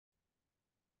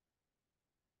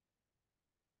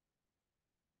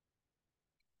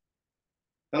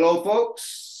Hello,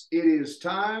 folks. It is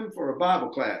time for a Bible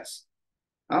class.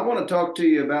 I want to talk to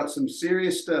you about some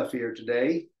serious stuff here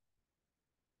today,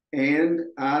 and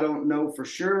I don't know for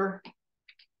sure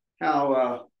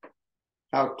how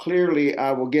clearly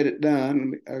I will get it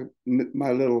done.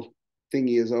 My little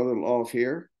thingy is a little off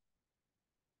here.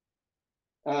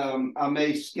 I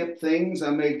may skip things,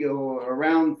 I may go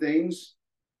around things,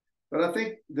 but I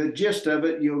think the gist of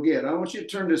it you'll get. I want you to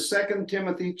turn to 2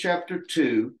 Timothy chapter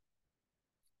 2.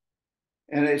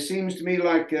 And it seems to me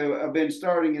like I've been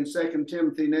starting in 2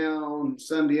 Timothy now on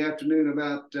Sunday afternoon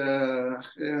about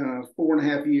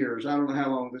 4.5 years. I don't know how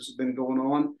long this has been going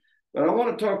on, but I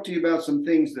want to talk to you about some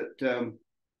things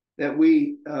that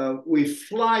we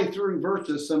fly through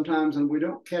verses sometimes, and we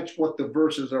don't catch what the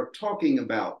verses are talking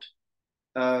about.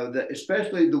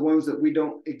 Especially the ones that we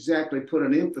don't exactly put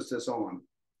an emphasis on.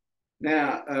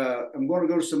 Now, I'm going to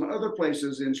go to some other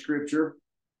places in Scripture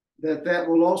that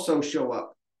will also show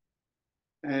up.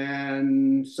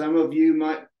 And some of you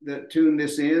might that tune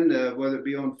this in, whether it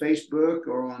be on Facebook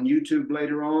or on YouTube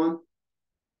later on,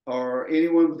 or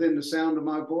anyone within the sound of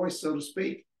my voice, so to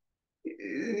speak,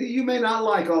 you may not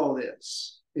like all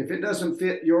this. If it doesn't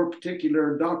fit your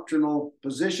particular doctrinal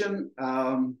position,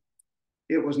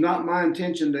 it was not my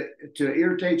intention to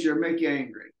irritate you or make you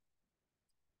angry.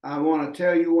 I want to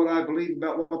tell you what I believe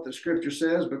about what the Scripture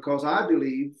says, because I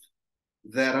believe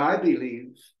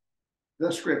the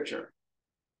Scripture.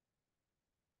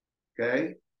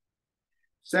 Okay.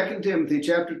 2 Timothy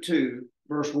chapter 2,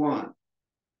 verse 1.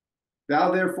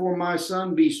 Thou therefore, my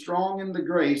son, be strong in the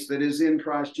grace that is in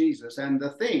Christ Jesus, and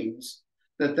the things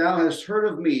that thou hast heard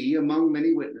of me among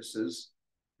many witnesses,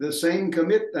 the same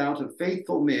commit thou to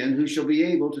faithful men who shall be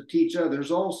able to teach others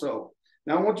also.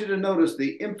 Now I want you to notice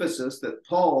the emphasis that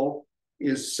Paul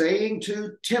is saying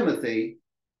to Timothy.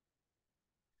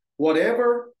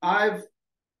 Whatever I've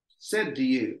said to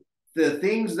you, the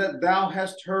things that thou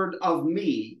hast heard of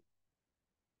me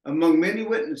among many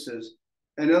witnesses.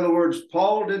 In other words,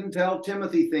 Paul didn't tell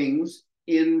Timothy things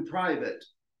in private.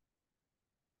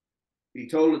 He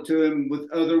told it to him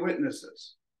with other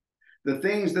witnesses. The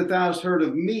things that thou hast heard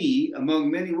of me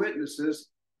among many witnesses,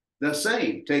 the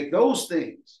same, take those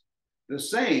things, the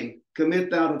same,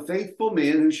 commit thou to faithful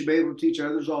men who should be able to teach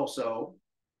others also.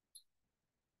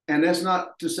 And that's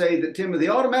not to say that Timothy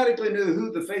automatically knew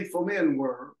who the faithful men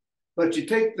were. But you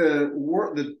take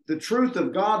the truth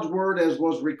of God's word as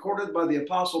was recorded by the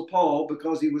Apostle Paul,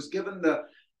 because he was given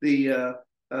the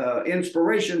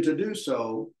inspiration to do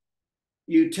so.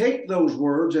 You take those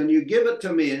words and you give it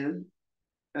to men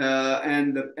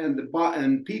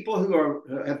and people who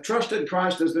have trusted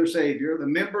Christ as their Savior, the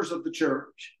members of the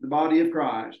church, the body of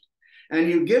Christ, and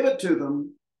you give it to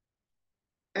them,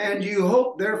 and you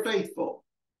hope they're faithful.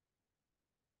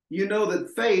 You know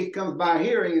that faith comes by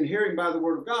hearing, and hearing by the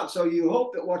word of God. So you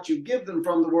hope that what you give them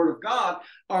from the word of God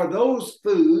are those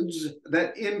foods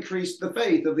that increase the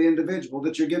faith of the individual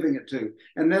that you're giving it to.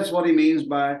 And that's what he means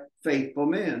by faithful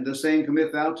men. The same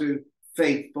commit thou to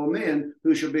faithful men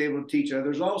who shall be able to teach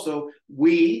others also.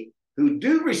 We who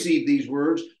do receive these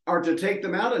words are to take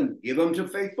them out and give them to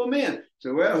faithful men.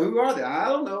 So, well, who are they? I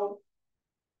don't know.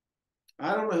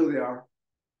 I don't know who they are.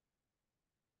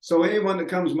 So anyone that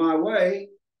comes my way,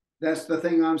 that's the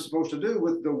thing I'm supposed to do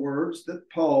with the words that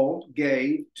Paul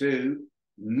gave to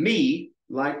me,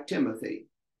 like Timothy.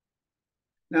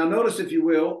 Now, notice, if you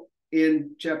will,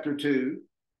 in chapter 2,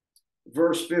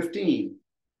 verse 15.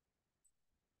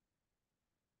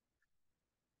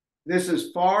 This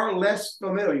is far less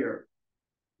familiar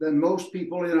than most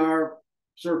people in our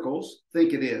circles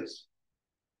think it is.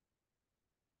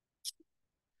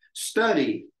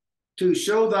 Study to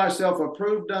show thyself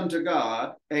approved unto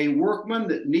God, a workman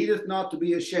that needeth not to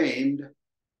be ashamed,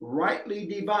 rightly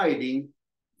dividing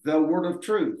the word of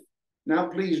truth. Now,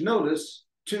 please notice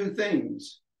two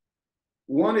things.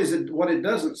 One is what it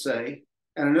doesn't say,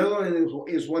 and another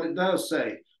is what it does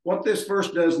say. What this verse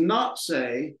does not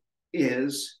say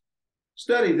is,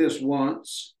 study this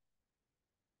once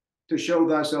to show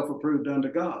thyself approved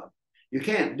unto God. You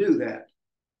can't do that.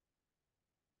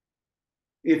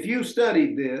 If you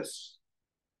studied this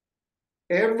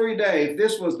every day, if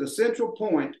this was the central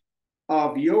point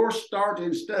of your start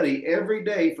in study every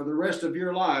day for the rest of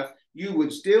your life, you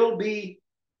would still be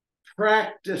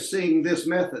practicing this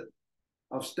method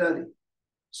of study.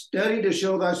 Study to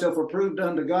show thyself approved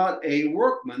unto God, a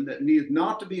workman that needeth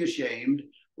not to be ashamed,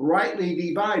 rightly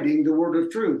dividing the word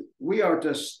of truth. We are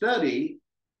to study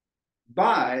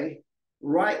by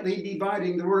rightly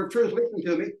dividing the word of truth. Listen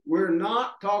to me. We're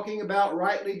not talking about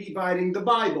rightly dividing the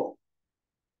Bible.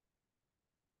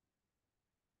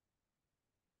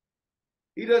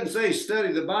 He doesn't say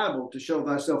study the Bible to show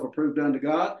thyself approved unto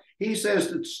God. He says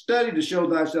to study to show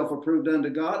thyself approved unto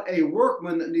God, a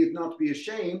workman that needeth not to be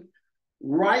ashamed,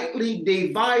 rightly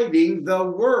dividing the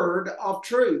word of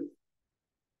truth.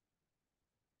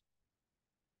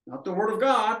 Not the word of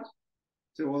God.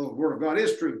 So, well, the word of God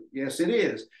is truth. Yes, it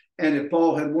is. And if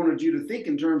Paul had wanted you to think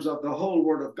in terms of the whole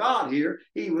word of God here,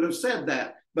 he would have said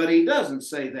that. But he doesn't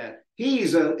say that. He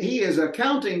is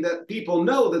accounting that people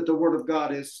know that the word of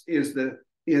God is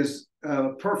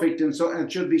perfect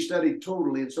and should be studied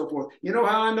totally and so forth. You know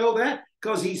how I know that?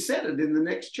 Because he said it in the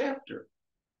next chapter,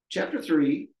 chapter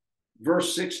 3,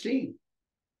 verse 16.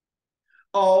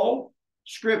 All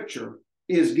scripture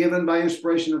is given by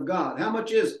inspiration of God. How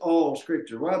much is all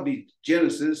scripture? Well, it'd be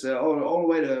Genesis all the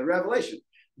way to Revelation.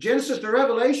 Genesis to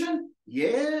Revelation?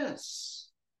 Yes.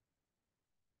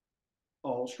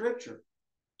 All scripture.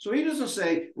 So he doesn't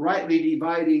say rightly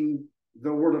dividing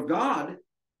the word of God.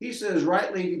 He says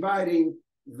rightly dividing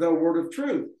the word of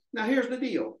truth. Now here's the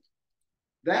deal.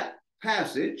 That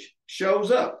passage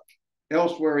shows up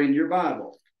elsewhere in your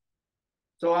Bible.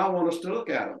 So I want us to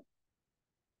look at them.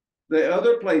 The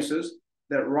other places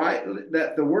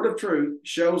that the word of truth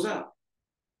shows up.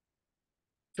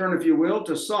 Turn, if you will,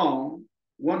 to Psalm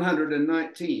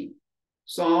 119.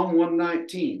 Psalm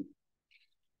 119.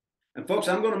 And folks,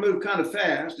 I'm going to move kind of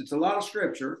fast. It's a lot of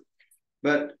scripture,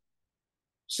 but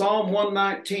Psalm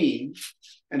 119,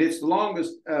 and it's the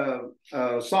longest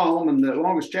psalm and the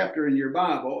longest chapter in your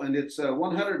Bible, and it's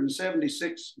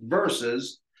 176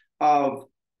 verses of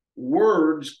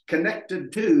words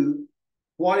connected to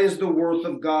what is the worth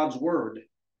of God's word.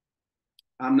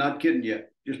 I'm not kidding you.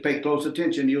 Just pay close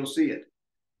attention, you'll see it.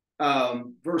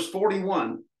 Verse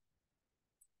 41.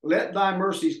 Let thy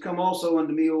mercies come also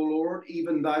unto me, O Lord,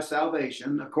 even thy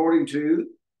salvation, according to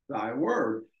thy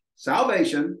word.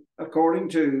 Salvation according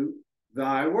to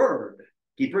thy word.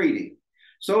 Keep reading.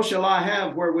 So shall I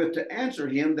have wherewith to answer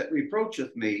him that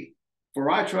reproacheth me,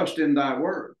 for I trust in thy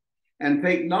word. And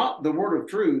take not the word of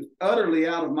truth utterly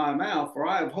out of my mouth, for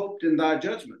I have hoped in thy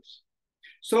judgments.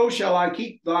 So shall I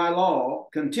keep thy law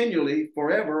continually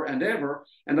forever and ever,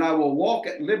 and I will walk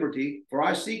at liberty, for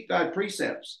I seek thy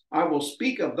precepts. I will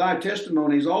speak of thy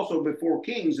testimonies also before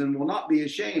kings, and will not be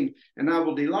ashamed, and I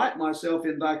will delight myself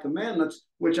in thy commandments,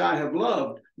 which I have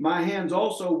loved. My hands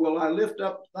also will I lift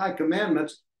up thy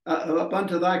commandments, up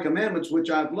unto thy commandments,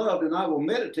 which I've loved, and I will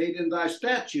meditate in thy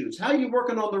statutes. How are you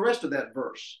working on the rest of that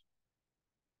verse?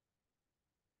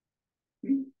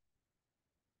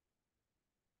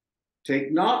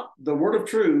 Take not the word of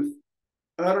truth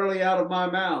utterly out of my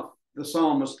mouth, the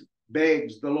psalmist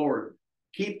begs the Lord.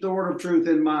 Keep the word of truth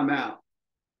in my mouth.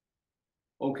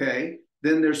 Okay,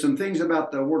 then there's some things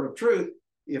about the word of truth.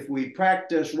 If we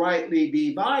practice rightly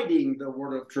dividing the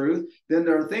word of truth, then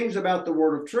there are things about the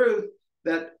word of truth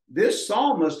that this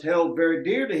psalmist held very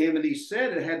dear to him, and he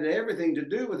said it had everything to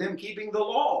do with him keeping the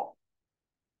law,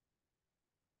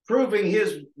 proving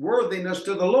his worthiness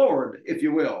to the Lord, if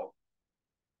you will.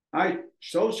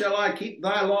 So shall I keep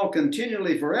thy law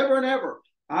continually forever and ever.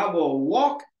 I will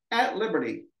walk at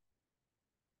liberty.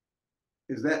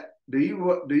 Do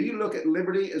you look at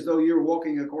liberty as though you're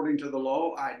walking according to the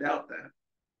law? I doubt that.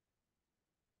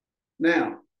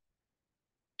 Now,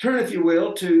 turn, if you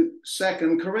will, to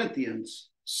 2 Corinthians.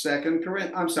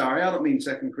 I'm sorry, I don't mean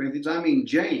 2 Corinthians. I mean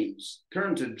James.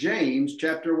 Turn to James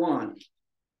chapter 1.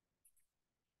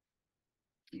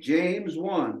 James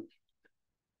 1.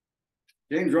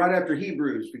 James right after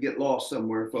Hebrews, if we get lost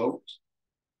somewhere, folks.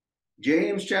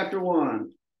 James chapter 1.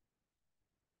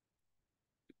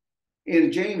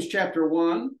 In James chapter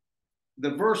 1, the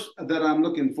verse that I'm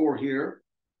looking for here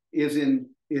is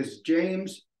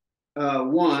James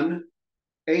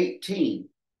 1:18.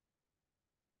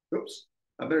 Oops,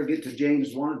 I better get to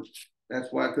James 1. That's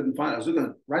why I couldn't find it. I was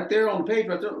looking right there on the page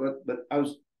right there, but I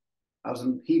was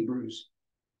in Hebrews.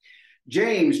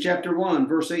 James chapter 1,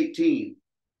 verse 18.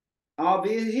 Of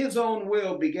his own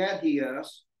will begat he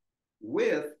us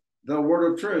with the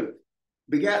word of truth.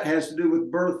 Begat has to do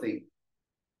with birthing.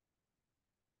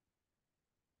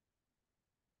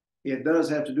 It does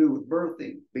have to do with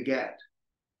birthing, begat.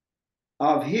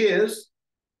 Of his,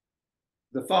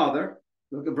 the Father,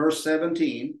 look at verse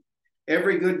 17.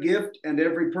 Every good gift and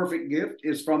every perfect gift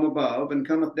is from above, and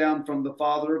cometh down from the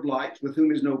Father of lights, with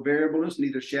whom is no variableness,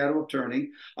 neither shadow of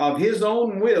turning. Of his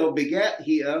own will begat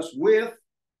he us with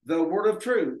the word of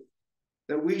truth,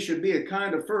 that we should be a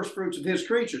kind of first fruits of his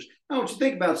creatures. I want you to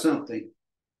think about something.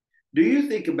 Do you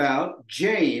think about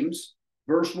James,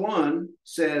 verse 1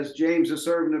 says, James, a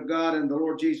servant of God and the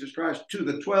Lord Jesus Christ, to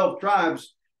the 12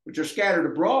 tribes which are scattered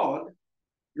abroad,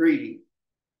 greeting.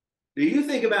 Do you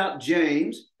think about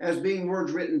James as being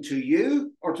words written to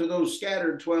you or to those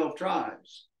scattered 12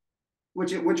 tribes?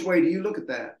 Which way do you look at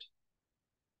that?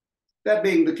 That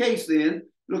being the case, then,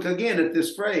 look again at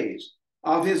this phrase.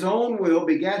 Of his own will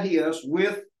begat he us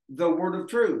with the word of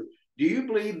truth. Do you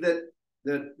believe that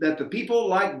the people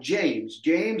like James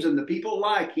and the people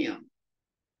like him,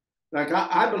 like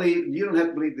I believe, you don't have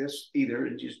to believe this either,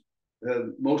 it's just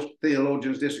most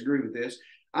theologians disagree with this.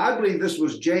 I believe this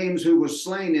was James who was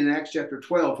slain in Acts chapter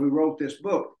 12 who wrote this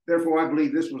book. Therefore, I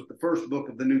believe this was the first book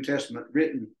of the New Testament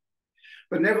written.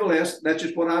 But nevertheless, that's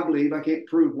just what I believe. I can't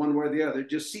prove one way or the other. It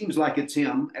just seems like it's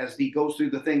him as he goes through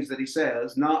the things that he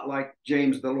says, not like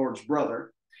James, the Lord's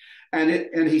brother.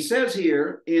 And he says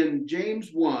here in James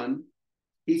 1,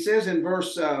 he says in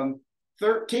verse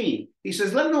 13, he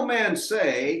says, let no man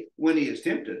say when he is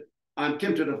tempted, I'm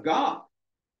tempted of God.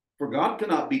 For God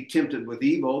cannot be tempted with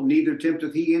evil, neither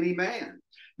tempteth he any man.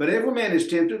 But every man is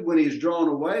tempted when he is drawn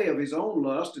away of his own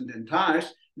lust and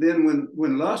enticed. Then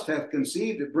when lust hath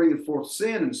conceived, it bringeth forth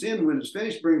sin, and sin, when it is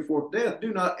finished, bringeth forth death.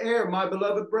 Do not err, my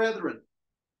beloved brethren.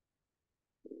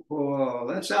 Well,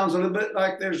 that sounds a little bit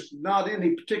like there's not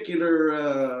any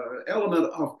particular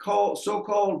element of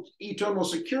so-called eternal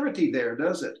security there,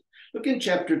 does it? Look in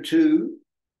chapter 2,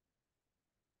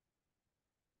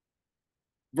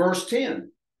 verse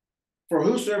 10. For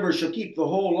whosoever shall keep the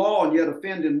whole law and yet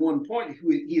offend in one point,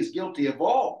 he is guilty of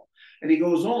all. And he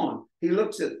goes on. He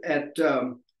looks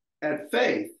at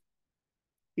faith.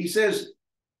 He says,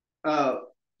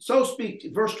 so speak,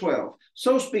 verse 12,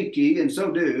 so speak ye and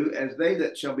so do as they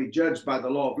that shall be judged by the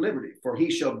law of liberty. For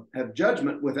he shall have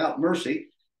judgment without mercy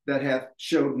that hath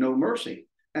showed no mercy.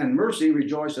 And mercy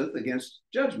rejoiceth against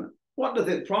judgment. What doth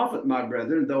it profit, my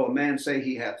brethren, though a man say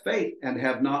he hath faith and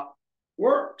have not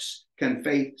works? Can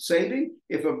faith save him?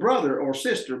 If a brother or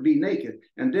sister be naked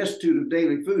and destitute of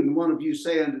daily food, and one of you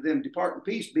say unto them, depart in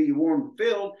peace, be ye warmed and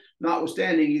filled,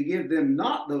 notwithstanding you give them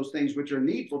not those things which are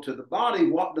needful to the body,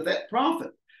 what doth that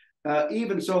profit?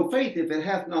 Even so, faith, if it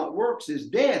hath not works, is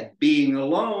dead, being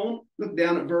alone. Look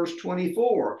down at verse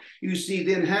 24. You see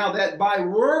then how that by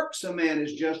works a man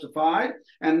is justified,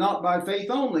 and not by faith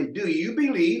only. Do you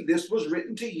believe this was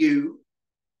written to you?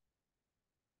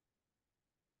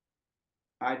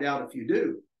 I doubt if you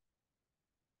do.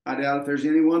 I doubt if there's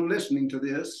anyone listening to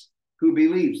this who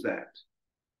believes that.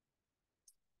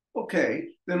 Okay,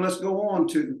 then let's go on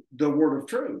to the word of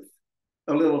truth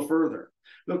a little further.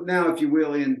 Look now, if you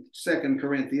will, in 2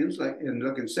 Corinthians, and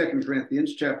look in 2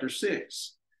 Corinthians chapter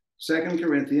 6. 2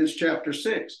 Corinthians chapter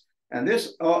 6. And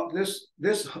this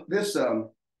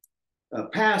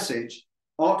passage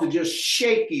ought to just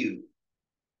shake you.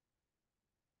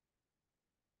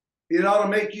 It ought to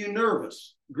make you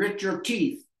nervous, grit your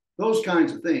teeth, those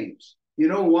kinds of things. You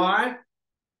know why?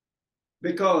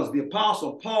 Because the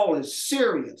Apostle Paul is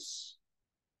serious.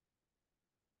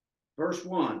 Verse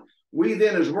 1, we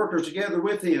then as workers together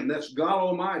with him, that's God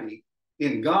Almighty,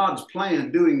 in God's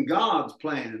plan, doing God's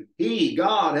plan. He,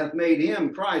 God, hath made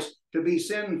him, Christ, to be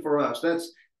sin for us.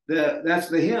 That's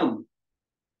the hymn.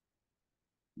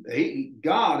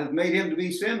 God hath made him to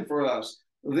be sin for us.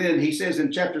 Then he says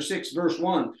in chapter 6, verse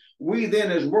 1, we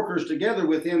then as workers together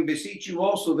with him beseech you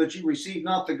also that you receive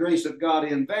not the grace of God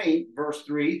in vain. Verse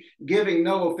 3, giving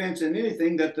no offense in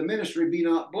anything, that the ministry be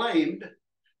not blamed,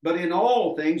 but in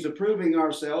all things approving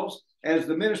ourselves as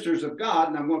the ministers of God.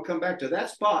 And I'm going to come back to that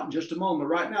spot in just a moment.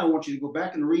 Right now, I want you to go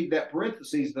back and read that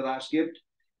parenthesis that I skipped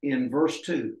in verse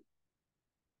 2.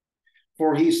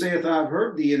 For he saith, I have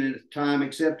heard thee in a time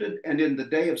accepted, and in the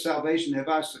day of salvation have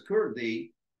I succored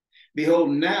thee. Behold,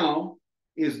 now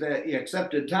is the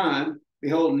accepted time.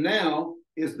 Behold, now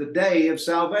is the day of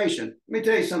salvation. Let me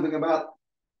tell you something about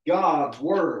God's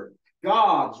word.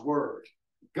 God's word.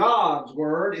 God's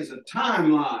word is a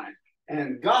timeline,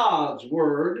 and God's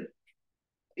word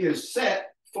is set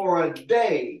for a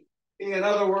day. In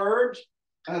other words,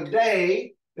 a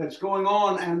day that's going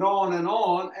on and on and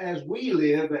on as we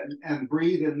live and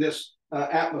breathe in this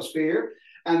atmosphere.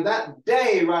 And that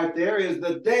day right there is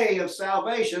the day of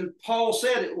salvation. Paul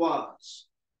said it was.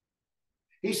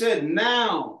 He said,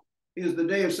 now is the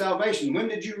day of salvation. When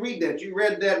did you read that? You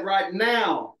read that right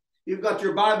now. You've got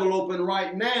your Bible open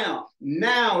right now.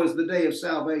 Now is the day of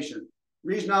salvation.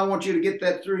 The reason I want you to get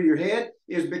that through your head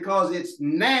is because it's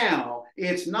now.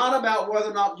 It's not about whether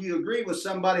or not you agree with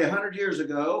somebody 100 years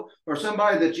ago or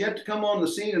somebody that's yet to come on the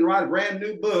scene and write a brand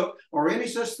new book or any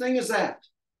such thing as that.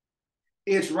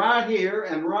 It's right here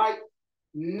and right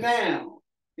now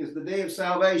is the day of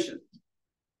salvation.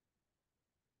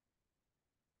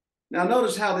 Now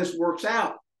notice how this works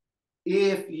out.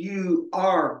 If you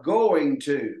are going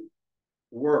to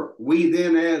work. We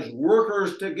then, as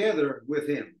workers together with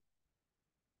him.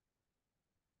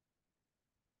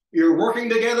 You're working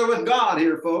together with God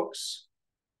here, folks.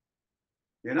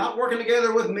 You're not working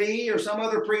together with me or some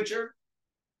other preacher.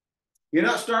 You're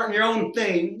not starting your own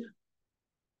thing.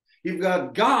 You've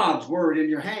got God's word in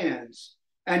your hands,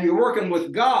 and you're working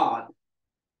with God.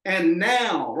 And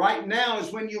now, right now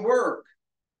is when you work.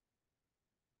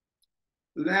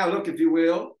 Now look, if you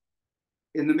will,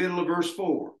 in the middle of verse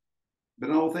 4. But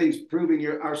in all things, proving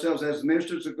ourselves as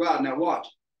ministers of God. Now watch.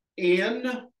 In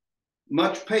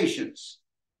much patience,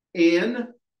 in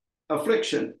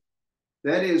affliction.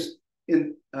 That is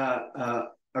in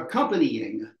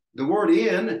accompanying. The word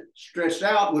in, stretched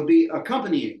out, would be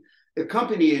accompanying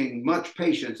much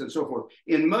patience and so forth.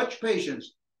 In much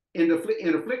patience, in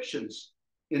afflictions,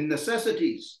 in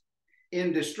necessities,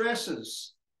 in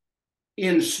distresses,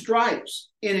 in stripes,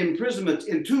 in imprisonments,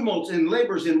 in tumults, in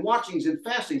labors, in watchings, in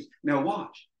fastings. Now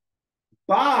watch.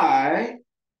 By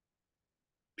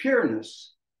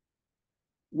pureness,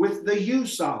 with the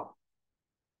use of.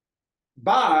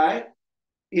 By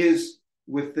is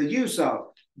with the use of.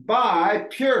 By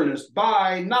pureness,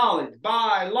 by knowledge,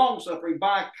 by longsuffering,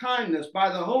 by kindness, by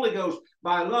the Holy Ghost,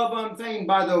 by love unfeigned,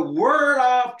 by the word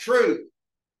of truth.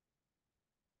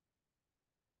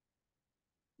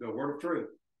 The word of truth.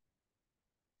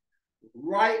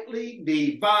 Rightly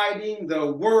dividing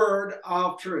the word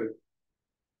of truth.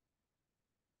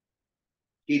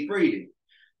 Keep reading.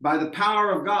 By the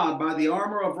power of God, by the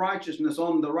armor of righteousness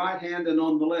on the right hand and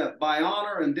on the left, by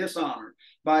honor and dishonor,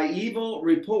 by evil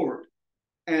report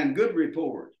and good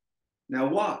report. Now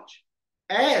watch.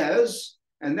 As,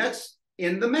 and that's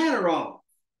in the manner of,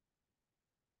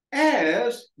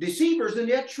 as deceivers and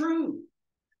yet true,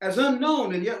 as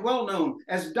unknown and yet well known,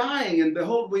 as dying and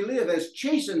behold we live, as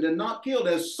chastened and not killed,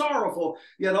 as sorrowful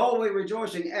yet always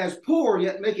rejoicing, as poor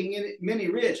yet making many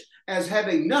rich, as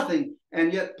having nothing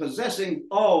and yet possessing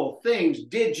all things.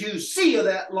 Did you see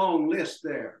that long list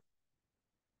there?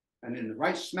 And in the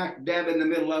right smack dab in the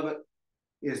middle of it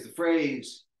is the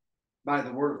phrase, by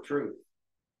the word of truth.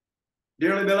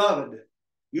 Dearly beloved,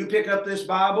 you pick up this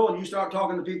Bible and you start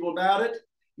talking to people about it,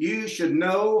 you should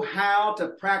know how to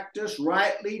practice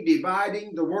rightly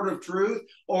dividing the word of truth,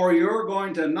 or you're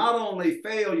going to not only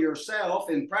fail yourself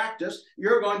in practice,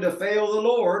 you're going to fail the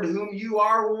Lord whom you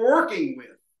are working with.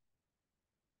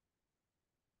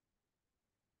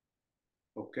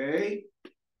 Okay?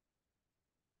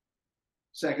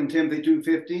 2 Timothy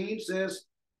 2:15 says,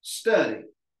 study.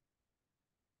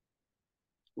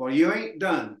 Well, you ain't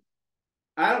done.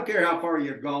 I don't care how far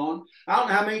you've gone. I don't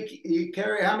know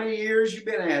how many years you've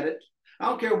been at it. I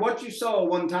don't care what you saw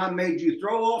one time made you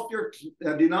throw off your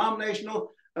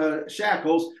denominational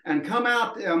shackles and come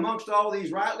out amongst all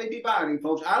these rightly dividing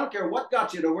folks. I don't care what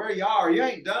got you to where you are. You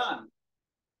ain't done.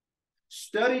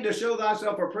 Study to show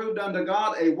thyself approved unto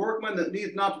God, a workman that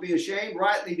needs not to be ashamed,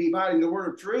 rightly dividing the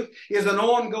word of truth is an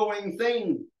ongoing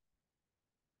thing.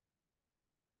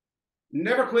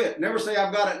 Never quit. Never say,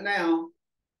 I've got it now.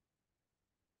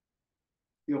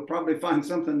 You'll probably find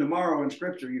something tomorrow in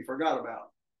Scripture you forgot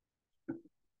about.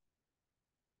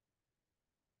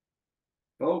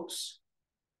 Folks,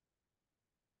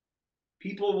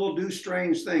 people will do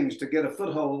strange things to get a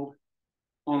foothold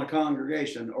on a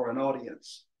congregation or an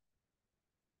audience.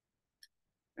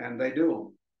 And they do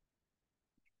them.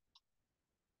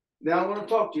 Now I want to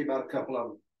talk to you about a couple of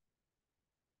them.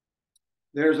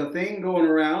 There's a thing going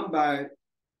around by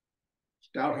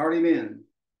stout-hearty men.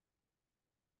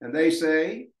 And they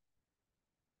say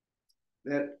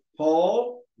that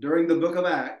Paul, during the book of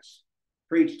Acts,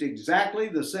 preached exactly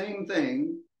the same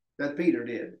thing that Peter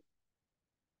did.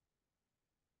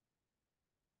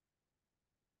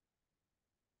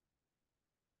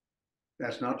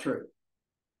 That's not true.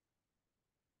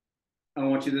 I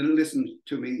want you to listen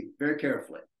to me very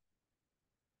carefully.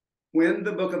 When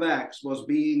the book of Acts was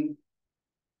going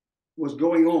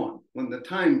on, when the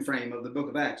time frame of the book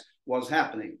of Acts was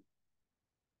happening,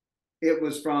 it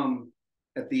was from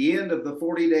at the end of the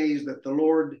 40 days that the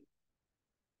Lord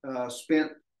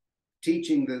spent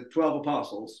teaching the 12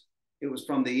 apostles. It was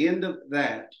from the end of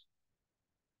that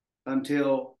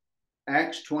until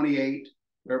Acts 28,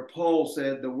 where Paul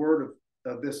said the word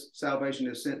of this salvation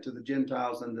is sent to the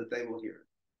Gentiles and that they will hear.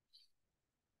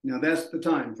 Now that's the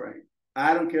time frame.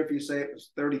 I don't care if you say it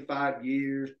was 35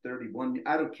 years, 31 years,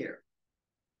 I don't care.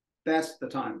 That's the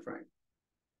time frame.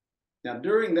 Now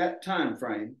during that time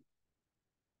frame,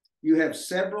 you have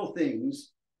several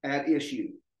things at issue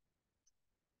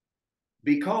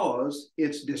because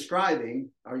it's describing,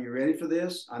 are you ready for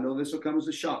this? I know this will come as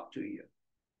a shock to you.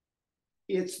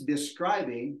 It's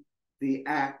describing the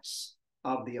acts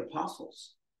of the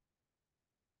apostles.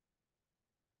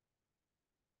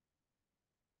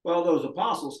 Well, those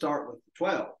apostles start with the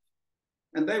 12,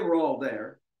 and they were all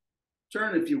there.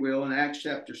 Turn, if you will, in Acts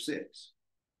chapter 6.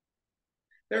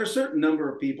 There are a certain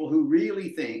number of people who really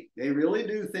think, they really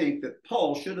do think that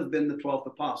Paul should have been the 12th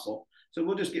apostle. So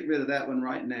we'll just get rid of that one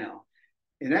right now.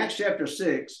 In Acts chapter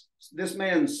 6, this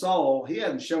man Saul, he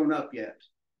hadn't shown up yet.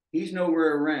 He's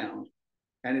nowhere around.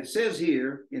 And it says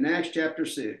here in Acts chapter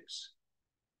 6,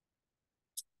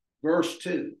 verse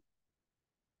 2,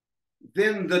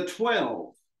 then the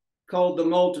 12 called the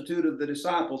multitude of the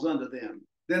disciples unto them.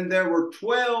 Then there were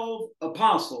 12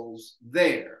 apostles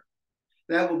there.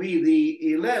 That will be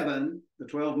the 11, the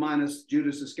 12 minus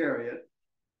Judas Iscariot,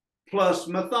 plus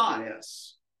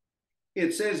Matthias.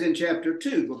 It says in chapter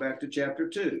 2, go back to chapter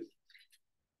 2.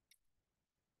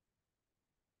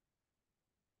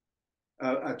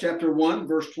 Chapter 1,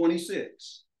 verse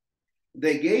 26.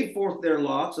 They gave forth their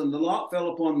lots, and the lot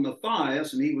fell upon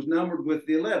Matthias, and he was numbered with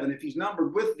the 11. If he's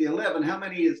numbered with the 11, how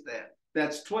many is that?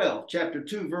 That's 12. Chapter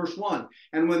 2, verse 1.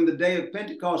 And when the day of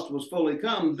Pentecost was fully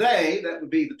come, they, that would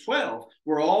be the 12,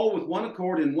 were all with one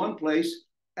accord in one place.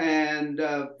 And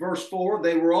verse 4,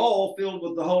 they were all filled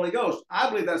with the Holy Ghost. I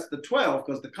believe that's the 12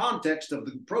 because the context of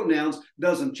the pronouns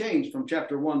doesn't change from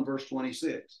chapter 1, verse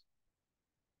 26.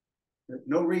 There's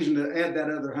no reason to add that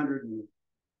other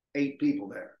 108 people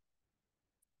there.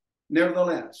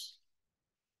 Nevertheless,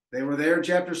 they were there in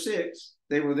chapter 6.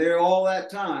 They were there all that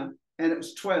time, and it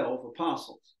was 12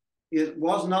 apostles. It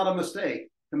was not a mistake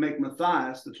to make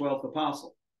Matthias the 12th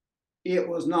apostle. It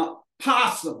was not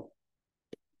possible.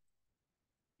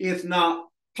 It's not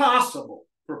possible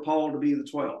for Paul to be the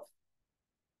 12th.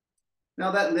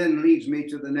 Now that then leads me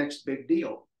to the next big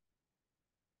deal.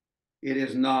 It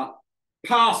is not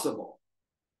possible.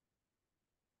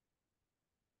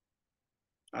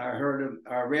 I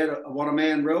read what a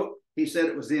man wrote. He said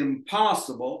it was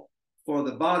impossible for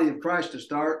the body of Christ to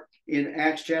start in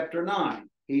Acts chapter 9.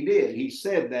 He did. He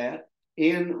said that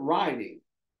in writing.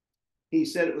 He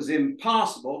said it was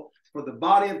impossible for the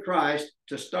body of Christ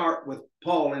to start with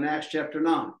Paul in Acts chapter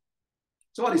 9.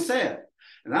 That's what he said.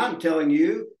 And I'm telling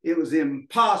you, it was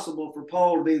impossible for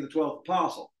Paul to be the 12th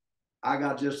apostle. I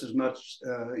got just as much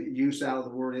use out of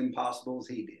the word impossible as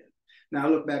he did. Now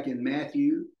look back in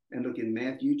Matthew and look in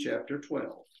Matthew chapter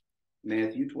 12.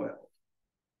 Matthew 12.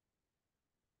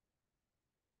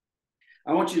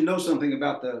 I want you to know something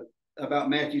about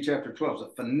Matthew chapter 12.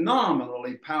 It's a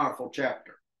phenomenally powerful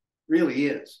chapter. Really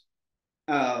is.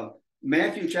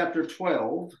 Matthew chapter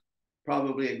 12,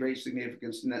 probably a great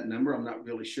significance in that number. I'm not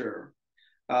really sure.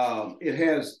 It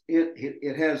has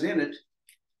in it,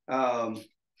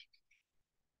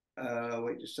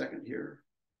 wait just a second here.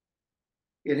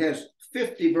 It has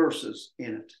 50 verses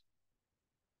in it.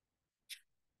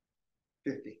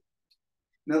 50.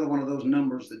 Another one of those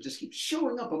numbers that just keeps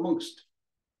showing up amongst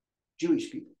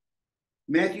Jewish people.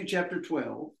 Matthew chapter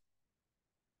 12.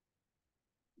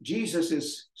 Jesus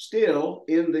is still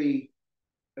in the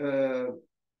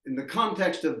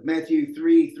context of Matthew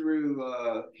 3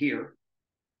 through here.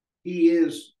 He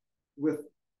is with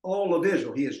all of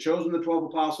Israel. He has chosen the 12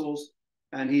 apostles,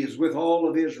 and he is with all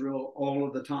of Israel all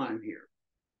of the time here.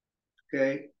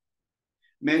 Okay?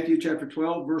 Matthew chapter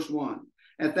 12, verse 1.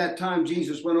 At that time,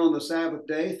 Jesus went on the Sabbath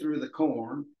day through the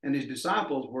corn, and his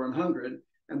disciples were an hungered,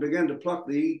 and began to pluck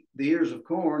the ears of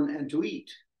corn and to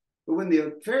eat. But when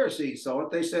the Pharisees saw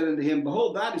it, they said unto him,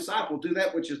 Behold, thy disciples do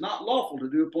that which is not lawful to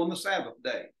do upon the Sabbath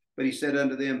day. But he said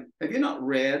unto them, Have you not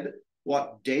read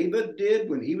what David did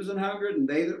when he was an hungered, and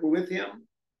they that were with him?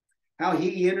 How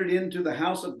he entered into the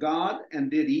house of God and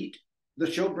did eat the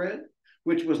showbread,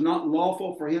 which was not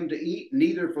lawful for him to eat,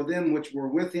 neither for them which were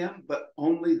with him, but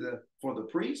only for the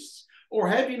priests? Or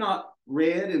have you not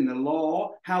read in the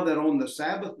law how that on the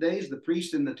Sabbath days the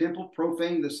priests in the temple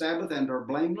profane the Sabbath and are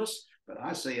blameless? But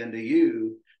I say unto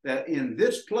you that in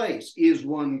this place is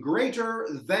one greater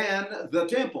than the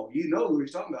temple. You know who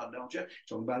he's talking about, don't you? He's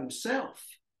talking about himself.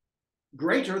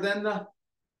 Greater than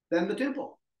the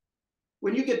temple.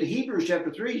 When you get to Hebrews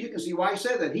chapter 3, you can see why he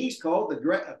said that. He's called the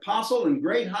great apostle and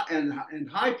great and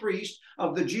high priest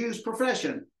of the Jews'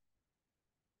 profession.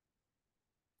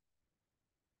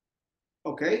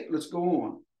 Okay, let's go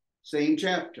on. Same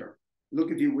chapter.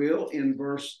 Look, if you will, in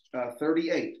verse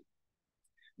 38.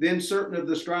 Then certain of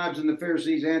the scribes and the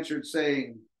Pharisees answered,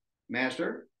 saying,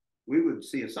 Master, we would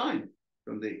see a sign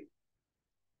from thee.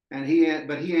 But he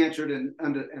answered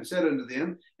and said unto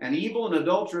them, An evil and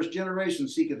adulterous generation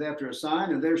seeketh after a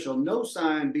sign, and there shall no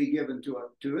sign be given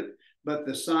to it, but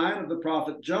the sign of the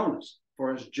prophet Jonas.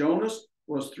 For as Jonas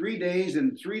was 3 days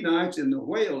and 3 nights in the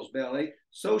whale's belly,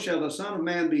 so shall the Son of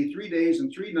Man be 3 days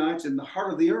and 3 nights in the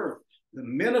heart of the earth. The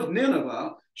men of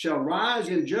Nineveh shall rise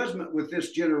in judgment with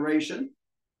this generation.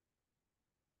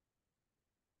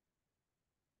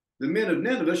 The men of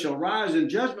Nineveh shall rise in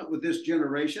judgment with this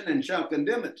generation and shall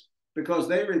condemn it, because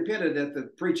they repented at the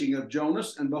preaching of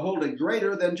Jonas, and behold, a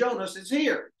greater than Jonas is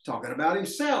here. Talking about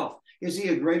himself. Is he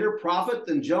a greater prophet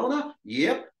than Jonah?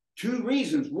 Yep. 2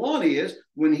 reasons. One is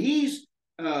when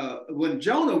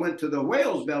Jonah went to the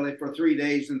whale's belly for 3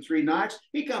 days and 3 nights,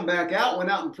 he come back out, went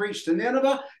out and preached to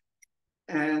Nineveh,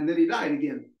 and then he died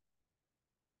again.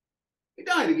 He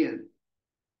died again.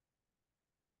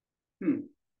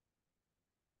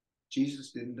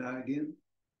 Jesus didn't die again.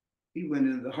 He went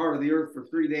into the heart of the earth for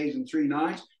 3 days and 3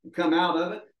 nights and come out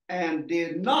of it and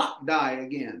did not die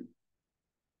again.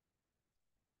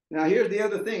 Now, here's the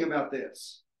other thing about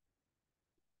this.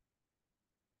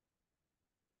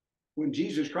 When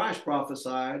Jesus Christ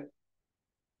prophesied,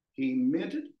 he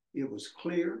meant it, it was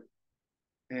clear,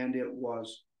 and it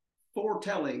was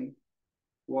foretelling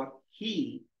what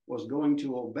he was going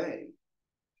to obey,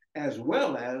 as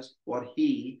well as what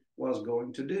he was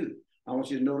going to do. I want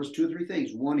you to notice 2 or 3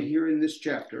 things. One here in this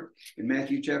chapter, in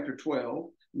Matthew chapter 12,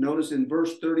 notice in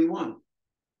verse 31.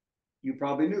 You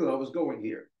probably knew I was going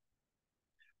here.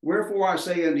 Wherefore I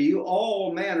say unto you,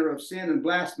 all manner of sin and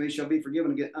blasphemy shall be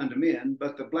forgiven unto men,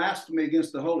 but the blasphemy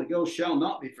against the Holy Ghost shall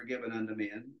not be forgiven unto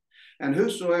men. And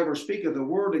whosoever speaketh a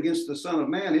word against the Son of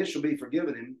Man, it shall be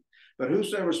forgiven him. But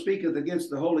whosoever speaketh against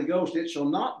the Holy Ghost, it shall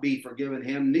not be forgiven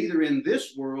him, neither in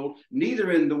this world,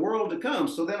 neither in the world to come.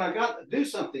 So then I got to do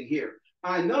something here.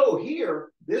 I know here,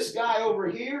 this guy over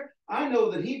here, I know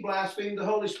that he blasphemed the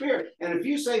Holy Spirit. And if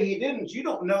you say he didn't, you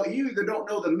don't know, you either don't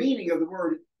know the meaning of the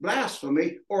word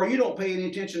blasphemy, or you don't pay any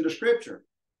attention to Scripture.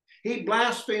 He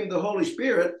blasphemed the Holy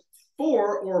Spirit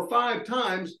 4 or 5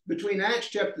 times between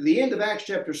the end of Acts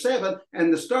chapter 7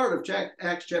 and the start of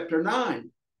Acts chapter 9.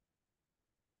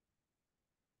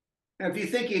 And if you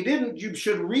think he didn't, you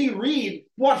should reread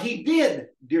what he did,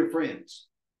 dear friends.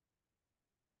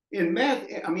 In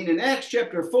Acts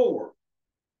chapter 4,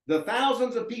 the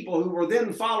thousands of people who were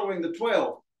then following the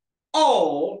 12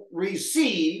 all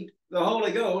received the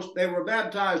Holy Ghost. They were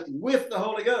baptized with the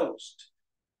Holy Ghost.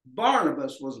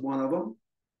 Barnabas was one of them.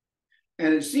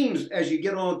 And it seems, as you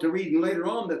get on to reading later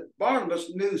on, that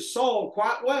Barnabas knew Saul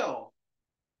quite well.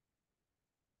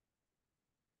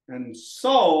 And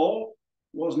Saul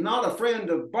was not a friend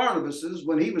of Barnabas's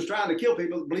when he was trying to kill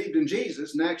people that believed in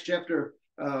Jesus in Acts chapter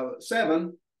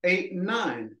 7, 8, and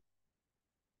 9.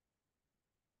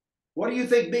 What do you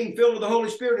think being filled with the Holy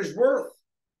Spirit is worth?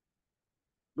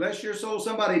 Bless your soul,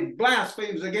 somebody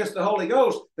blasphemes against the Holy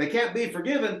Ghost, they can't be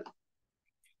forgiven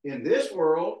in this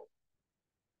world.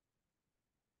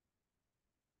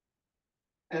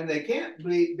 And they can't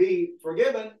be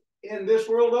forgiven in this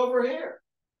world over here.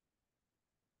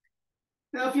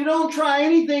 Now, if you don't try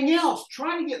anything else,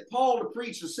 try to get Paul to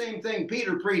preach the same thing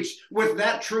Peter preached with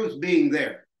that truth being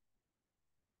there.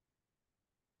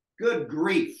 Good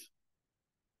grief.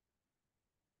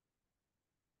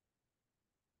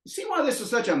 You see why this is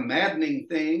such a maddening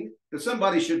thing? That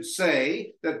somebody should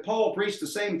say that Paul preached the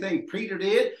same thing Peter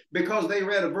did because they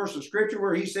read a verse of Scripture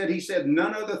where he said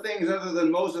none other things other than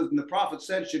Moses and the prophets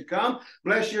said should come.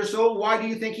 Bless your soul. Why do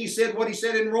you think he said what he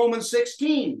said in Romans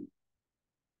 16?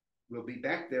 We'll be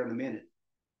back there in a minute.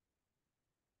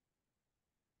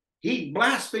 He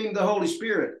blasphemed the Holy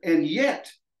Spirit, and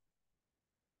yet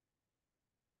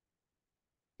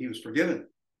he was forgiven.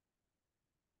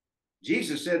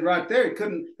 Jesus said right there,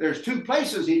 there's 2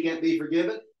 places he can't be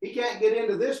forgiven. He can't get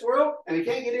into this world, and he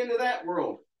can't get into that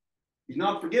world. He's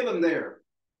not forgiven there.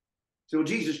 So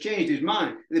Jesus changed his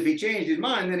mind. And if he changed his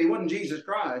mind, then he wasn't Jesus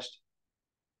Christ.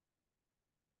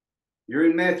 You're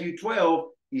in Matthew 12.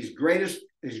 He's greater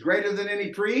than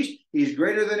any priest. He's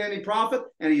greater than any prophet.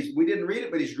 And we didn't read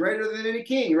it, but he's greater than any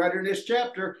king right in this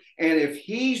chapter. And if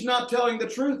he's not telling the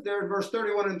truth there in verse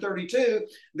 31 and 32,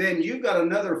 then you've got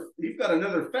another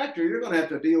factor you're going to have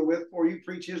to deal with before you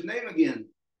preach his name again.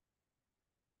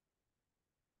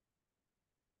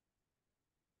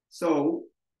 So,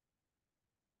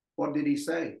 what did he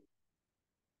say?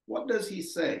 What does he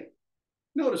say?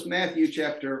 Notice Matthew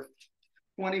chapter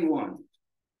 21.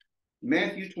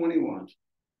 Matthew 21.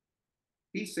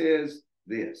 He says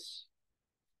this.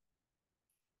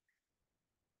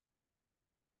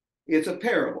 It's a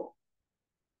parable.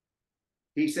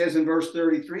 He says in verse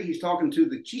 33, he's talking to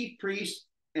the chief priests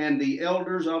and the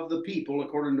elders of the people,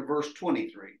 according to verse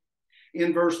 23.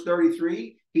 In verse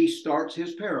 33, he starts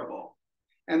his parable.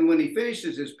 And when he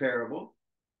finishes his parable,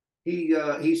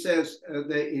 he says,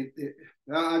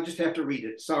 I just have to read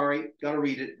it. Sorry, got to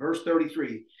read it. Verse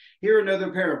 33. Here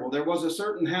another parable. There was a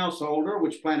certain householder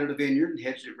which planted a vineyard and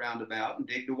hedged it round about, and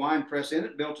digged a winepress in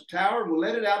it, built a tower, and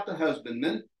let it out to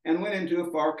husbandmen, and went into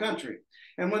a far country.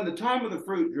 And when the time of the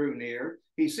fruit drew near,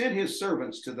 he sent his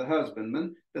servants to the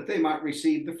husbandmen, that they might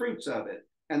receive the fruits of it.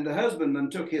 And the husbandman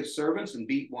took his servants, and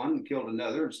beat one, and killed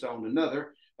another, and stoned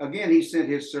another. Again, he sent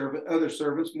his other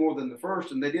servants more than the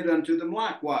first, and they did unto them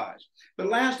likewise. But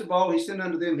last of all, he sent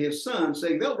unto them his son,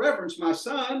 saying, They'll reverence my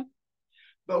son.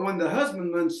 But when the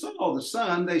husbandmen saw the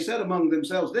son, they said among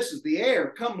themselves, This is the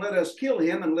heir. Come, let us kill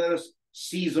him, and let us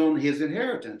seize on his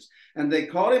inheritance. And they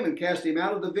caught him and cast him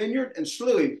out of the vineyard and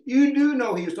slew him. You do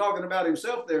know he was talking about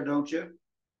himself there, don't you?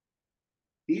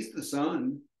 He's the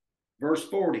son. Verse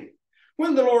 40.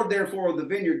 When the Lord therefore of the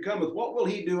vineyard cometh, what will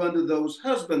he do unto those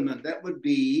husbandmen? That would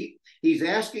be, he's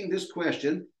asking this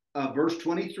question, verse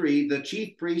 23, the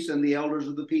chief priests and the elders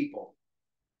of the people.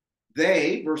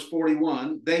 They, verse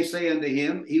 41, they say unto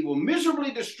him, He will miserably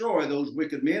destroy those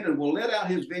wicked men, and will let out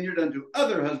his vineyard unto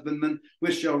other husbandmen,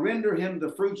 which shall render him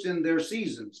the fruits in their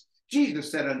seasons.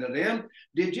 Jesus said unto them,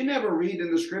 Did you never read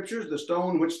in the scriptures, the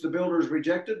stone which the builders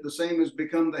rejected, the same has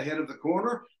become the head of the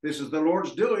corner? This is the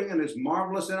Lord's doing, and it's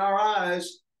marvelous in our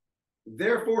eyes.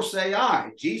 Therefore say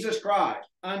I, Jesus Christ,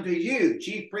 unto you,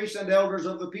 chief priests and elders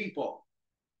of the people,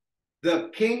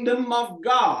 the kingdom of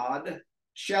God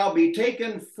shall be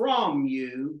taken from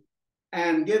you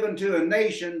and given to a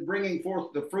nation, bringing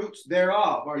forth the fruits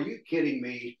thereof. Are you kidding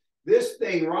me? This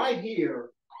thing right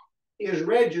here is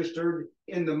registered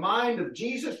in the mind of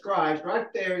Jesus Christ right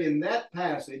there in that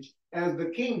passage as the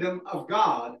kingdom of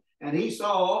God. And he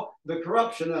saw the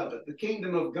corruption of it. The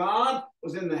kingdom of God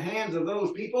was in the hands of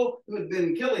those people who had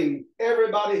been killing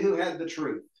everybody who had the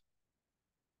truth.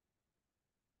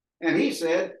 And he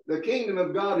said, the kingdom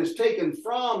of God is taken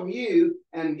from you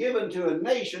and given to a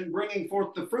nation, bringing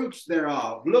forth the fruits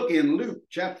thereof. Look in Luke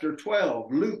chapter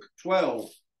 12, Luke 12.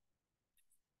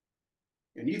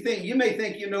 And you may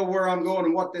think you know where I'm going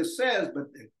and what this says, but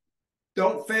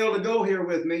don't fail to go here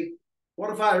with me.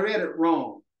 What if I read it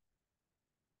wrong?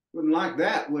 Wouldn't like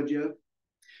that, would you?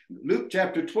 Luke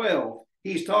chapter 12,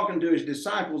 he's talking to his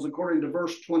disciples according to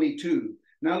verse 22.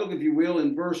 Now look, if you will,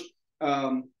 in verse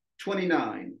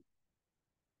 29.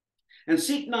 And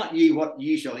seek not ye what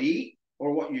ye shall eat,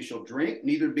 or what ye shall drink,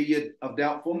 neither be ye of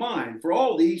doubtful mind. For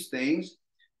all these things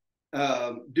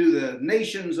do the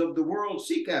nations of the world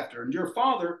seek after, and your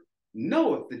Father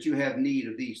knoweth that you have need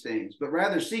of these things. But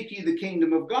rather seek ye the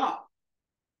kingdom of God.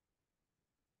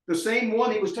 The same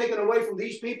one he was taken away from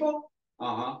these people?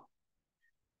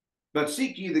 But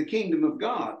seek ye the kingdom of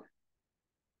God.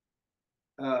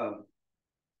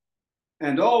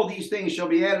 And all these things shall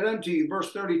be added unto you.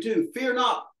 Verse 32, fear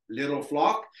not, little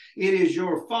flock. It is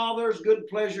your Father's good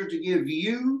pleasure to give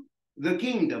you the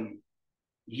kingdom.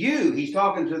 You, he's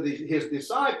talking to his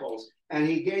disciples, and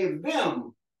he gave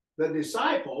them, the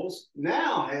disciples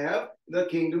now have the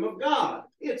kingdom of God.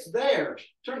 It's theirs.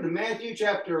 Turn to Matthew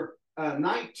chapter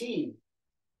 19.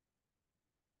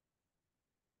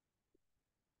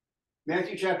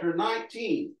 Matthew chapter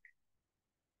 19.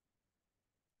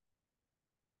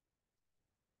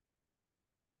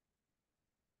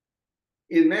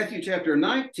 In Matthew chapter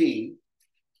 19,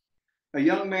 a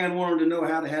young man wanted to know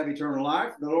how to have eternal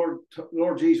life. The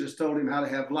Lord Jesus told him how to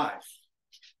have life.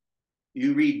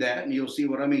 You read that and you'll see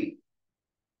what I mean.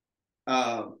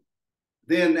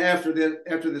 Then after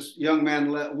this young man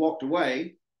walked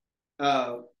away,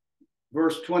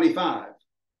 verse 25,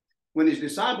 when his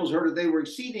disciples heard it, they were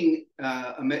exceedingly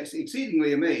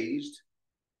amazed,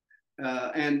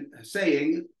 and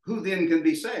saying, who then can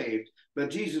be saved? But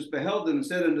Jesus beheld them and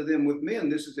said unto them, with men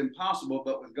this is impossible,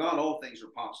 but with God all things are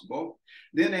possible.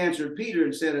 Then answered Peter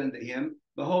and said unto him,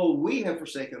 behold, we have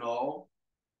forsaken all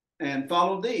and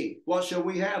followed thee. What shall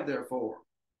we have therefore?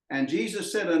 And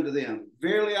Jesus said unto them,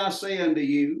 verily I say unto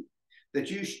you, that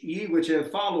ye which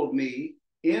have followed me,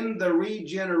 in the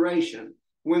regeneration,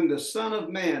 when the Son of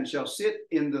Man shall sit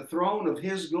in the throne of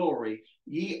his glory,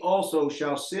 ye also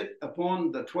shall sit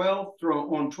upon the 12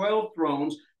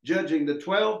 thrones, judging the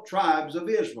 12 tribes of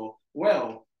Israel.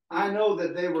 Well, I know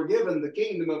that they were given the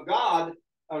kingdom of God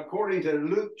according to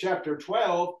Luke chapter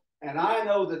 12, and I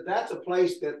know that that's a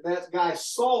place that guy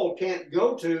Saul can't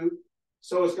go to.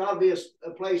 So it's got to be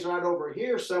a place right over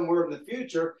here somewhere in the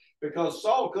future, because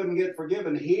Saul couldn't get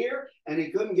forgiven here, and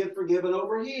he couldn't get forgiven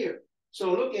over here.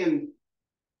 So look in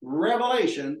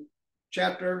Revelation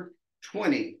chapter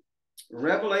 20.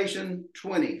 Revelation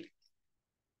 20.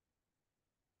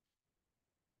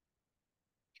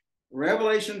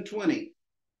 Revelation 20.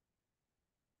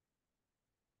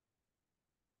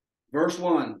 Verse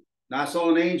 1. And I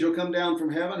saw an angel come down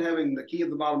from heaven, having the key of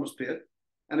the bottomless pit,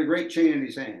 and a great chain in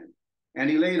his hand. And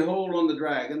he laid hold on the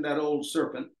dragon, that old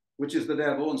serpent, which is the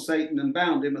devil and Satan, and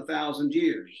bound him 1,000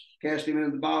 years, cast him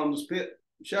into the bottomless pit,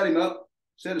 shut him up,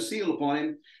 set a seal upon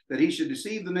him, that he should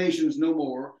deceive the nations no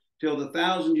more, till the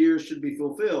 1,000 years should be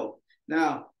fulfilled.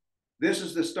 Now, this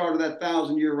is the start of that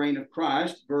 1,000-year reign of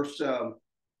Christ, verse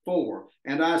 4.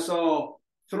 And I saw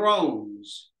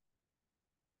thrones,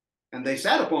 and they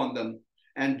sat upon them,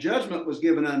 and judgment was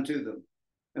given unto them.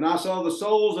 And I saw the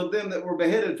souls of them that were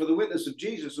beheaded for the witness of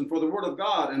Jesus and for the word of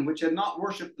God, and which had not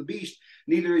worshipped the beast,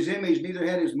 neither his image, neither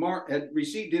had his mark, had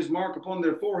received his mark upon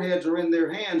their foreheads or in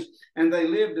their hands. And they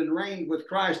lived and reigned with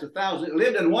Christ 1,000.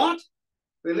 Lived and what?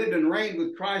 They lived and reigned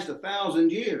with Christ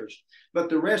 1,000 years. But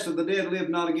the rest of the dead lived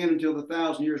not again until the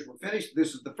 1,000 years were finished.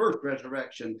 This is the first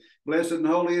resurrection. Blessed and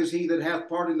holy is he that hath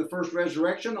part in the first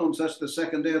resurrection. On such the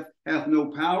second death hath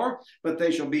no power, but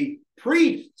they shall be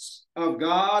priests of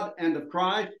God and of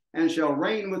Christ, and shall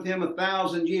reign with him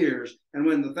 1,000 years. And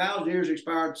when the 1,000 years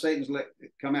expired, Satan's let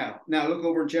come out. Now look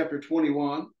over in chapter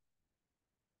 21.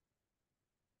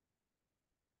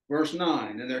 Verse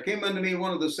 9. And there came unto me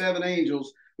one of the 7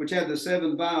 angels, which had the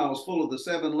 7 vials full of the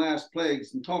 7 last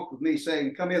plagues, and talked with me,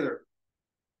 saying, Come hither,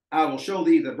 I will show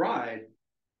thee the bride,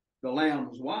 the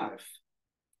Lamb's wife.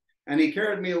 And he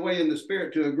carried me away in the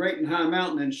spirit to a great and high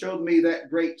mountain, and showed me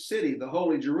that great city, the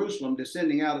holy Jerusalem,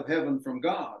 descending out of heaven from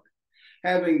God,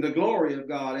 having the glory of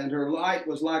God. And her light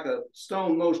was like a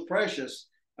stone most precious,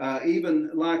 even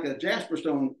like a jasper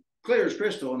stone, clear as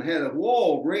crystal, and had a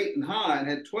wall great and high, and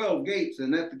had 12 gates,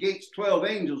 and at the gates 12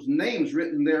 angels, names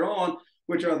written thereon,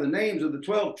 which are the names of the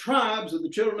 12 tribes of the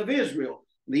children of Israel.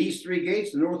 The east 3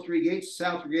 gates, the north 3 gates,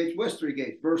 south 3 gates, west 3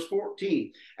 gates. Verse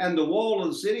 14. And the wall of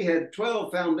the city had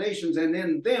 12 foundations, and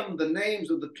in them the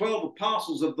names of the 12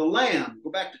 apostles of the Lamb.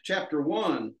 Go back to chapter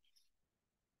 1.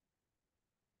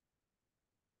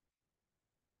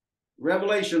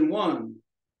 Revelation 1,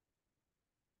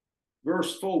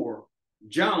 verse 4.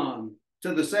 John,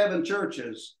 to the 7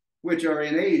 churches which are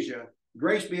in Asia,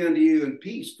 grace be unto you, and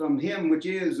peace from him which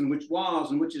is, and which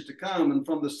was, and which is to come, and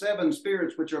from the 7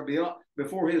 spirits which are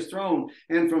before his throne,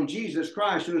 and from Jesus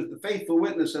Christ, who is the faithful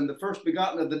witness, and the first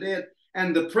begotten of the dead,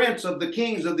 and the prince of the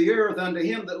kings of the earth, unto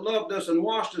him that loved us and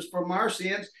washed us from our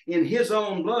sins in his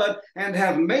own blood, and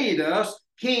have made us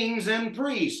kings and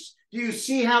priests. Do you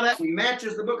see how that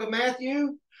matches the book of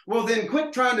Matthew? Well, then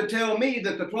quit trying to tell me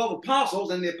that the 12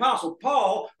 apostles and the apostle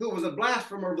Paul, who was a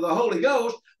blasphemer of the Holy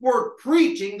Ghost, were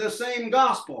preaching the same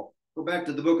gospel. Go back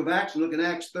to the book of Acts and look at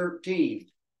Acts 13.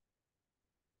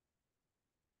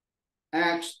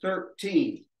 Acts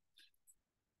 13.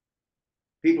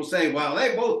 People say, well,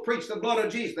 they both preached the blood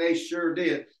of Jesus. They sure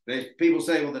did. People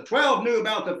say, well, the 12 knew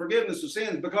about the forgiveness of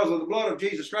sins because of the blood of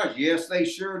Jesus Christ. Yes, they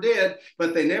sure did,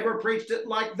 but they never preached it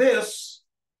like this.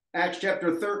 Acts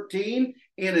chapter 13,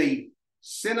 in a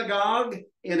synagogue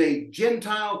in a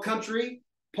Gentile country,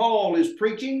 Paul is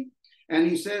preaching, and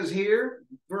he says here,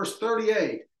 verse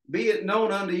 38, Be it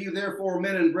known unto you, therefore,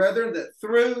 men and brethren, that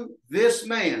through this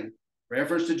man,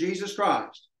 reference to Jesus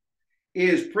Christ,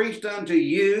 is preached unto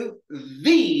you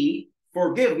the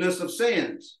forgiveness of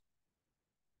sins.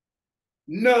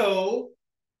 No,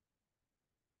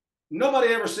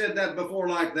 nobody ever said that before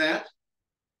like that.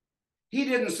 He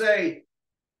didn't say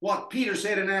what Peter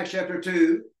said in Acts chapter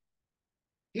 2.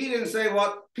 He didn't say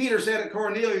what Peter said at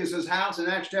Cornelius' house in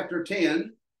Acts chapter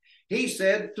 10. He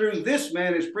said, through this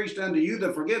man is preached unto you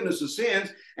the forgiveness of sins,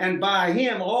 and by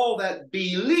him all that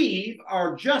believe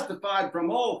are justified from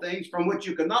all things from which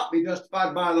you cannot be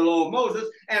justified by the law of Moses,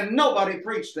 and nobody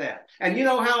preached that. And you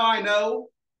know how I know?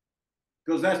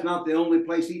 Because that's not the only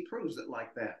place he proves it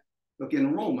like that. Look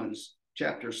in Romans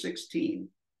chapter 16.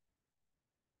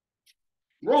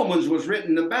 Romans was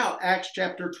written about Acts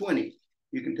chapter 20.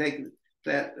 You can take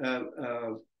that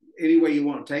any way you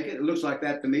want to take it. It looks like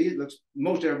that to me. It looks,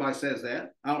 most everybody says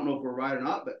that. I don't know if we're right or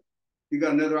not, but you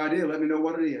got another idea, let me know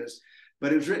what it is.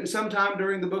 But it was written sometime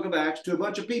during the book of Acts to a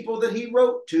bunch of people that he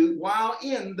wrote to while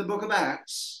in the book of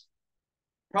Acts.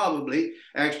 Probably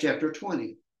Acts chapter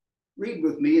 20. Read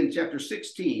with me in chapter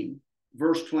 16,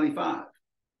 verse 25.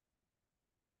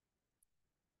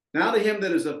 Now to him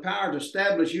that is of power to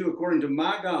establish you according to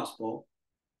my gospel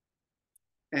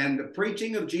and the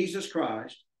preaching of Jesus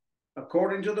Christ,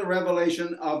 according to the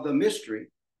revelation of the mystery,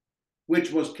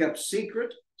 which was kept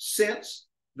secret since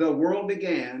the world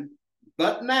began,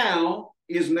 but now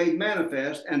is made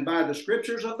manifest, and by the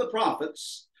scriptures of the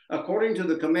prophets, according to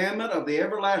the commandment of the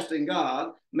everlasting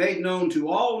God, made known to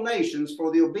all nations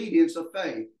for the obedience of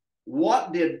faith.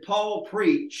 What did Paul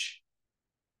preach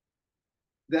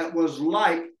that was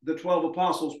like the 12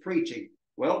 apostles preaching?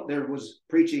 Well, there was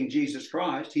preaching Jesus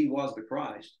Christ. He was the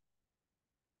Christ.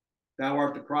 Thou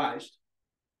art the Christ,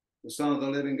 the Son of the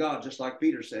living God, just like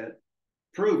Peter said,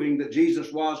 proving that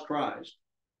Jesus was Christ,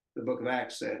 the book of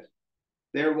Acts said.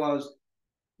 There was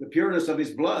the pureness of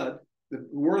his blood, the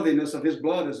worthiness of his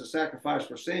blood as a sacrifice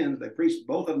for sins. They preached,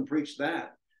 both of them preached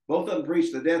that. Both of them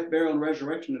preached the death, burial, and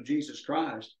resurrection of Jesus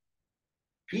Christ.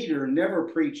 Peter never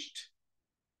preached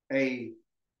a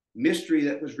mystery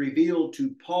that was revealed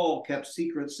to Paul, kept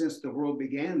secret since the world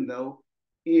began, though,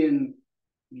 in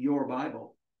your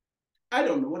Bible. I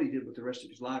don't know what he did with the rest of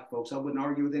his life, folks. I wouldn't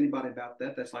argue with anybody about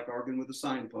that. That's like arguing with a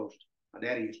signpost. My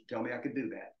daddy used to tell me I could do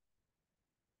that.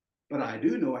 But I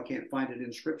do know I can't find it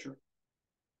in Scripture.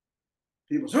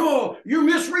 People say, oh, you're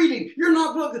misreading. You're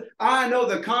not looking. I know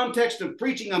the context of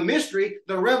preaching a mystery,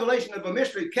 the revelation of a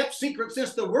mystery kept secret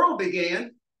since the world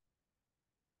began.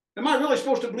 Am I really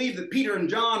supposed to believe that Peter and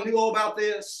John knew all about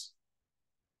this?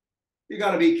 You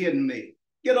got to be kidding me.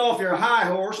 Get off your high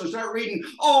horse and start reading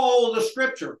all the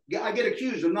Scripture. I get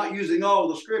accused of not using all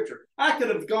the Scripture. I could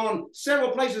have gone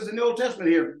several places in the Old Testament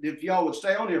here if y'all would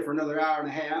stay on here for another hour and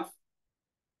a half.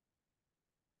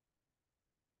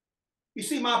 You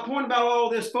see, my point about all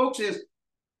this, folks, is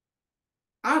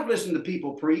I've listened to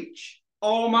people preach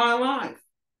all my life.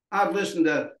 I've listened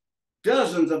to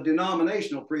dozens of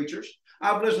denominational preachers.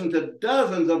 I've listened to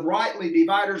dozens of rightly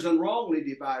dividers and wrongly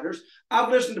dividers. I've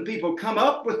listened to people come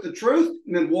up with the truth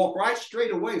and then walk right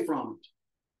straight away from it.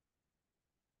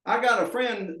 I got a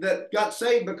friend that got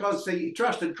saved because he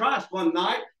trusted Christ one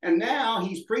night, and now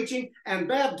he's preaching and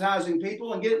baptizing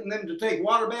people and getting them to take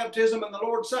water baptism and the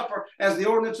Lord's Supper as the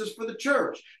ordinances for the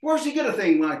church. Where's he get a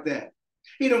thing like that?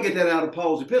 He don't get that out of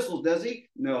Paul's epistles, does he?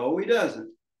 No, he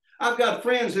doesn't. I've got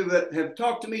friends who have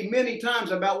talked to me many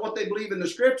times about what they believe in the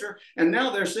Scripture, and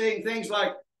now they're saying things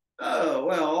like, oh,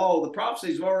 well, all the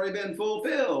prophecies have already been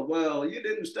fulfilled. Well, you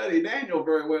didn't study Daniel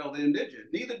very well then, did you?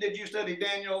 Neither did you study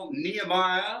Daniel,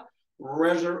 Nehemiah,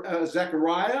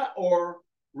 Zechariah, or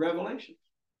Revelation.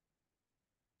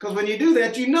 Because when you do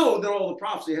that, you know that all the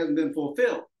prophecy hasn't been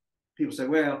fulfilled. People say,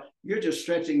 well, you're just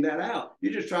stretching that out.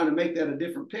 You're just trying to make that a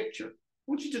different picture.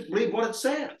 Why don't you just believe what it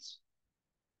says?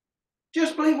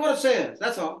 Just believe what it says.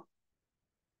 That's all.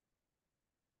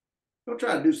 Don't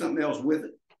try to do something else with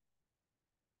it.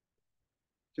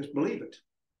 Just believe it.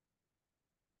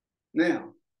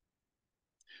 Now,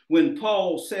 when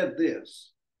Paul said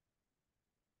this,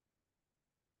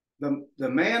 the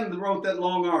man that wrote that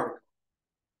long article,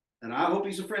 and I hope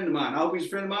he's a friend of mine. I hope he's a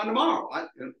friend of mine tomorrow.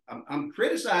 I'm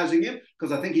criticizing him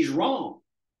because I think he's wrong.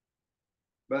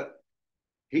 But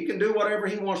he can do whatever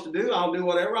he wants to do. I'll do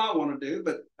whatever I want to do.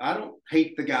 But I don't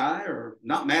hate the guy or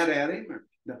not mad at him.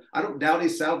 Or I don't doubt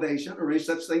his salvation or any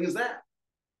such thing as that.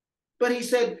 But he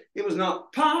said it was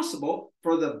not possible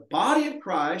for the body of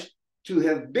Christ to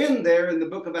have been there in the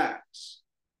book of Acts.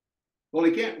 Well,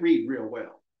 he can't read real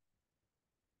well.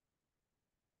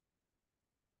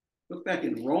 Look back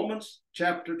in Romans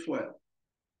chapter 12.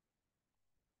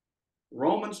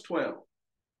 Romans 12.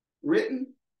 Written,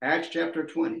 Acts chapter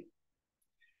 20.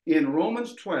 In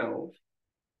Romans 12,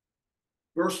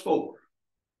 verse 4.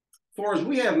 For as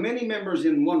we have many members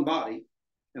in one body,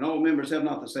 and all members have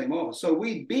not the same office, so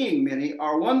we, being many,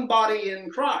 are one body in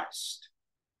Christ,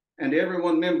 and every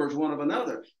one members one of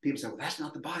another. People say, well, that's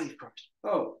not the body of Christ.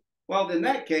 Oh, well, in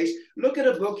that case, look at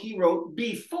a book he wrote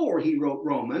before he wrote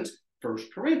Romans, 1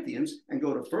 Corinthians, and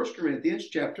go to 1 Corinthians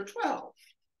chapter 12.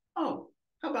 Oh,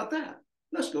 how about that?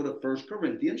 Let's go to 1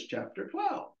 Corinthians chapter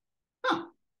 12.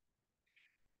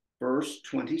 Verse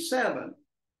 27.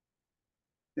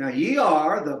 Now, ye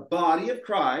are the body of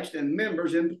Christ and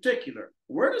members in particular.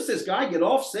 Where does this guy get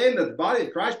off saying that the body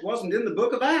of Christ wasn't in the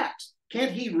book of Acts?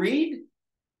 Can't he read?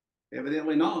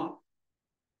 Evidently not.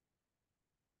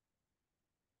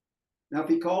 Now, if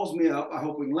he calls me up, I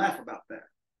hope we can laugh about that.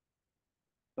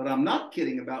 But I'm not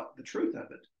kidding about the truth of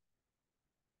it.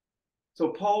 So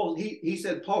Paul, he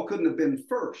said Paul couldn't have been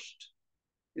first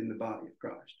in the body of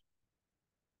Christ.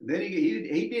 And then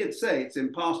he did say it's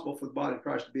impossible for the body of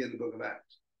Christ to be in the book of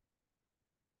Acts.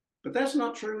 But that's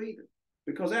not true either.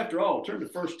 Because after all, turn to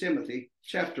 1 Timothy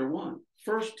chapter 1.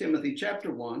 1 Timothy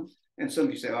chapter 1. And some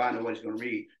of you say, oh, I know what he's going to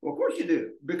read. Well, of course you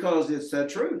do. Because it's a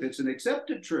truth. It's an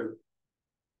accepted truth.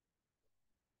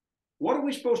 What are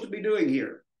we supposed to be doing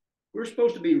here? We're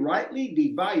supposed to be rightly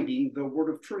dividing the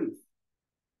word of truth.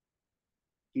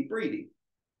 Keep reading.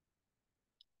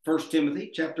 1 Timothy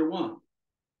chapter 1.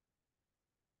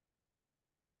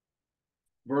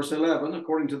 Verse 11,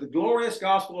 according to the glorious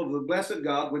gospel of the blessed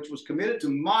God, which was committed to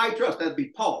my trust. That'd be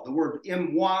Paul. The word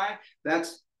M-Y,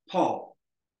 that's Paul.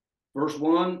 Verse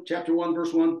 1, chapter 1,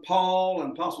 verse 1, Paul,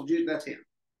 an apostle Jesus, that's him.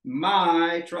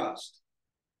 My trust.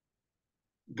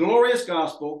 Glorious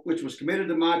gospel, which was committed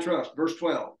to my trust. Verse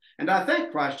 12. And I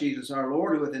thank Christ Jesus our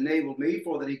Lord, who hath enabled me,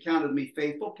 for that he counted me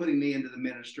faithful, putting me into the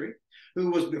ministry, who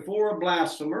was before a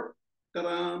blasphemer,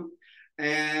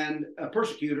 and a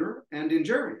persecutor and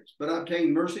injurious, but I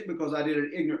obtained mercy because I did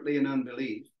it ignorantly in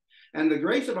unbelief. And the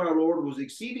grace of our Lord was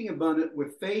exceeding abundant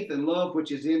with faith and love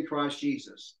which is in Christ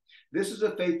Jesus. This is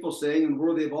a faithful saying and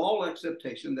worthy of all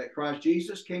acceptation, that Christ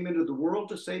Jesus came into the world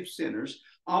to save sinners,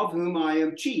 of whom I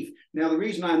am chief. Now, the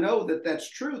reason I know that that's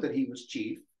true, that he was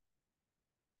chief,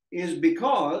 is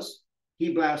because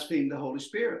he blasphemed the Holy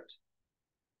Spirit.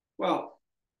 Well,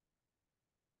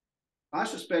 I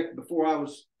suspect before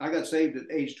I got saved at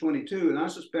age 22, and I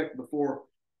suspect before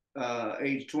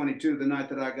age 22, the night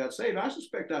that I got saved, I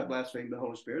suspect I blasphemed the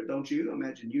Holy Spirit. Don't you? I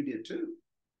imagine you did too.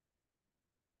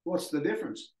 What's the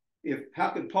difference? How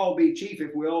could Paul be chief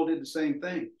if we all did the same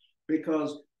thing?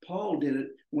 Because Paul did it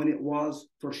when it was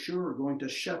for sure going to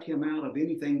shut him out of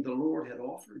anything the Lord had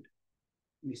offered.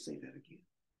 Let me say that again.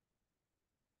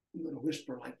 I'm going to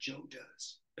whisper like Joe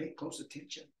does. Pay close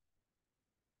attention.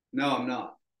 No, I'm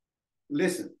not.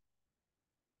 Listen.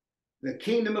 The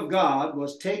kingdom of God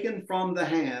was taken from the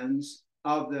hands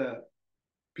of the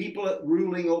people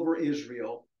ruling over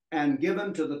Israel and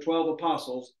given to the 12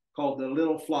 apostles, called the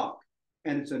little flock.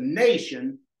 And it's a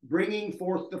nation bringing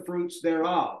forth the fruits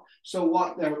thereof. So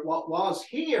what was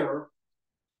here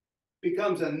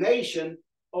becomes a nation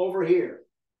over here,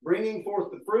 bringing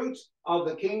forth the fruits of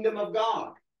the kingdom of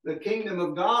God. The kingdom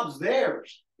of God's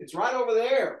theirs. It's right over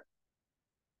there.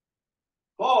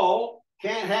 Paul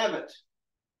can't have it.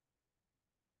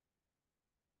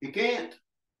 He can't.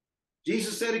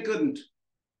 Jesus said he couldn't.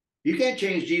 You can't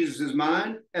change Jesus'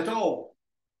 mind at all.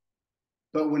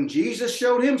 But when Jesus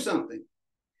showed him something,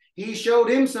 he showed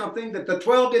him something that the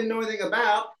 12 didn't know anything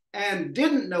about and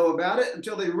didn't know about it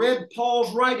until they read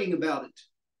Paul's writing about it.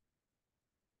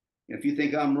 If you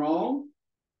think I'm wrong,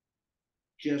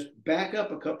 just back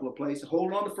up a couple of places.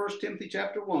 Hold on to 1 Timothy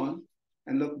chapter 1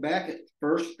 and look back at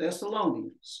 1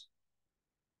 Thessalonians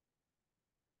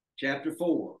chapter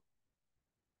 4,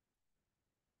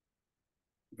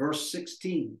 verse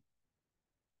 16.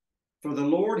 For the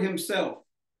Lord himself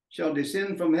shall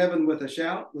descend from heaven with a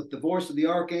shout, with the voice of the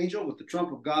archangel, with the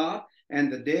trump of God, and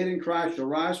the dead in Christ shall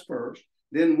rise first.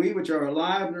 Then we which are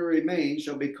alive and remain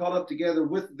shall be caught up together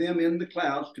with them in the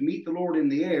clouds to meet the Lord in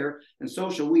the air, and so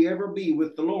shall we ever be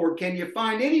with the Lord. Can you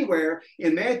find anywhere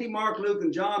in Matthew, Mark, Luke,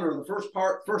 and John, or the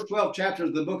first 12 chapters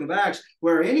of the book of Acts,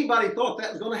 where anybody thought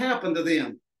that was going to happen to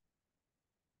them?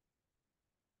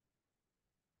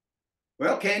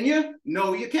 Well, can you?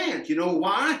 No, you can't. You know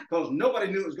why? Because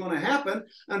nobody knew it was going to happen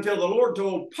until the Lord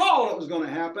told Paul it was going to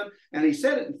happen. And he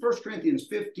said it in 1 Corinthians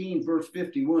 15, verse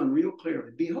 51, real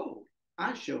clearly. Behold,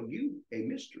 I show you a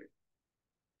mystery.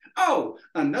 Oh,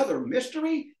 another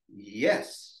mystery?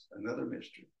 Yes, another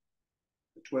mystery.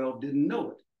 The 12 didn't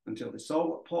know it until they saw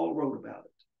what Paul wrote about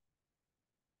it.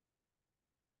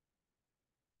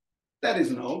 That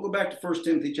isn't all. Go back to 1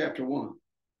 Timothy chapter 1.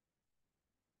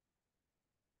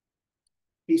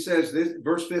 He says this,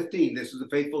 verse 15, this is a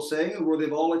faithful saying and worthy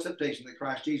of all acceptation, that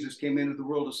Christ Jesus came into the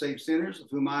world to save sinners, of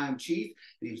whom I am chief.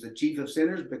 He was the chief of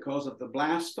sinners because of the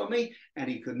blasphemy, and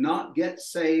he could not get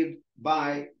saved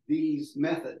by these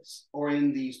methods or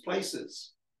in these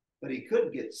places, but he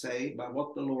could get saved by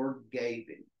what the Lord gave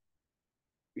him.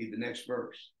 Read the next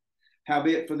verse.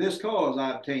 Howbeit for this cause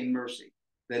I obtained mercy,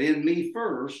 that in me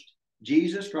first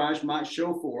Jesus Christ might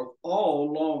show forth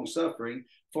all long suffering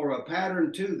for a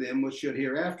pattern to them which should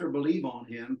hereafter believe on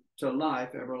him to life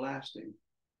everlasting.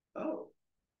 Oh.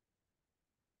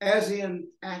 As in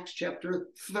Acts chapter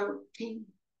 13,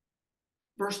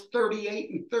 verse 38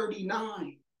 and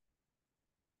 39.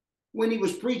 When he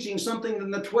was preaching something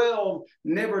that the 12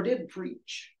 never did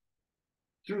preach.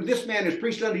 Through this man is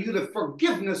preached unto you the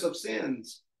forgiveness of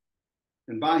sins.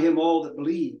 And by him all that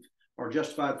believe are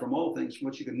justified from all things from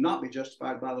which you could not be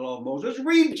justified by the law of Moses.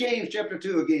 Read James chapter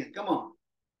 2 again. Come on.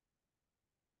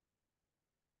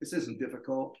 This isn't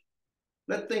difficult.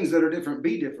 Let things that are different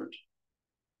be different.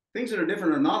 Things that are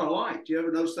different are not alike. Do you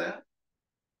ever notice that?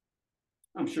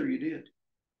 I'm sure you did.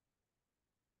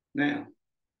 Now,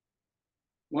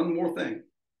 one more thing.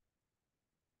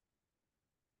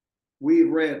 We've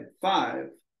read 5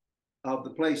 of the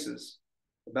places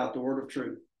about the word of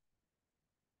truth.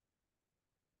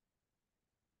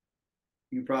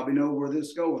 You probably know where this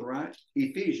is going, right?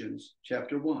 Ephesians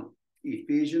chapter 1.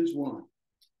 Ephesians 1.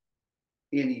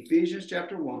 In Ephesians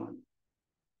chapter 1,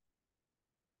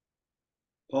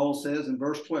 Paul says in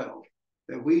verse 12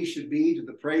 that we should be to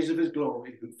the praise of his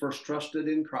glory who first trusted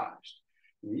in Christ.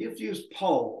 And if you was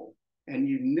Paul, and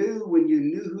you knew when you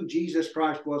knew who Jesus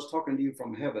Christ was talking to you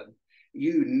from heaven,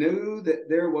 you knew that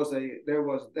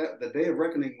that the day of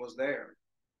reckoning was there.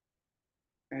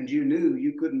 And you knew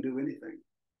you couldn't do anything.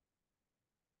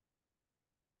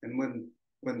 And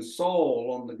when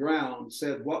Saul on the ground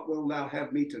said, "What wilt thou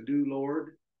have me to do,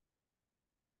 Lord?"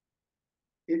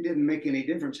 It didn't make any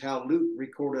difference how Luke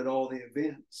recorded all the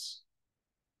events.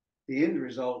 The end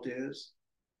result is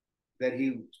that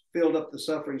he filled up the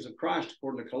sufferings of Christ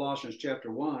according to Colossians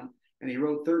chapter 1, and he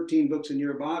wrote 13 books in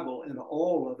your Bible, and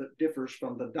all of it differs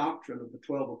from the doctrine of the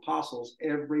 12 apostles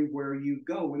everywhere you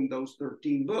go in those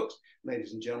 13 books,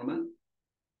 ladies and gentlemen.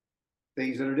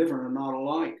 Things that are different are not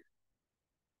alike.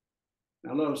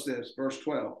 Now notice this, verse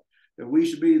 12, that we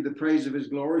should be the praise of his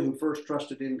glory who first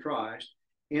trusted in Christ,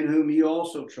 in whom you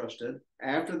also trusted,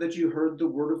 after that you heard the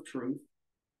word of truth,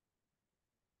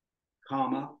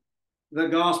 comma, the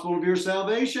gospel of your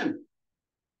salvation,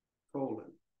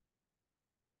 colon,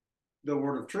 the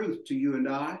word of truth to you and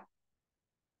I.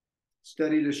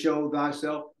 Study to show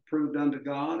thyself approved unto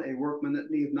God, a workman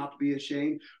that needeth not to be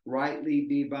ashamed, rightly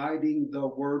dividing the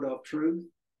word of truth.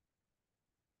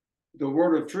 The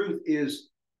word of truth is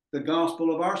the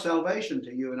gospel of our salvation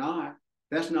to you and I.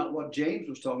 That's not what James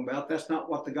was talking about. That's not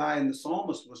what the guy in the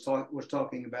psalmist was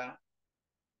talking about.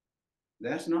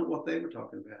 That's not what they were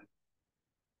talking about.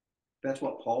 That's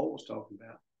what Paul was talking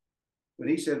about. When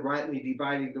he said rightly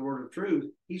dividing the word of truth,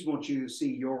 he wants you to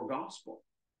see your gospel,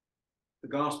 the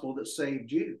gospel that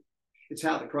saved you. It's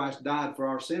how that Christ died for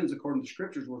our sins according to the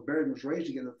scriptures, was buried and was raised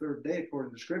again the third day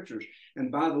according to the scriptures.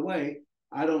 And by the way,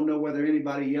 I don't know whether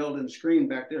anybody yelled and screamed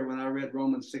back there when I read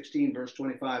Romans 16, verse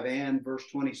 25 and verse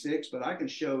 26, but I can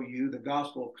show you the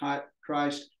gospel of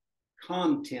Christ's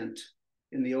content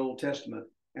in the Old Testament.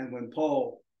 And when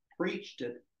Paul preached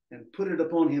it and put it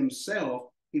upon himself,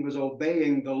 he was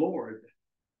obeying the Lord.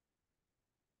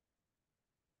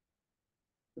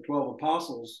 The 12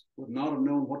 apostles would not have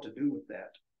known what to do with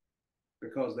that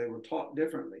because they were taught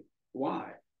differently.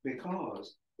 Why?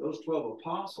 Because those 12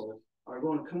 apostles are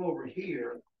going to come over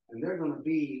here and they're going to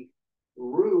be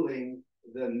ruling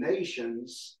the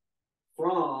nations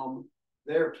from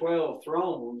their 12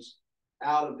 thrones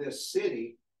out of this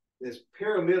city, this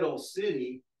pyramidal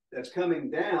city that's coming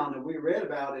down. And we read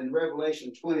about in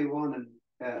Revelation 21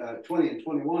 and 20 and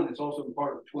 21. It's also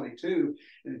part of 22.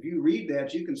 And if you read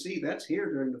that, you can see that's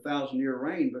here during the 1,000-year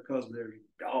reign because there's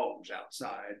dogs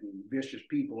outside and vicious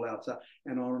people outside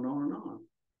and on and on and on.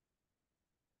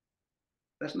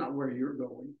 That's not where you're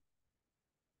going.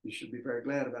 You should be very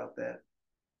glad about that.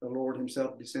 The Lord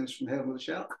himself descends from heaven with a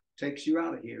shout, takes you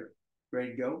out of here.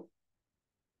 Ready to go?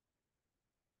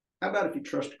 How about if you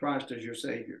trust Christ as your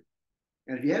Savior?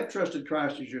 And if you have trusted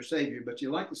Christ as your Savior, but you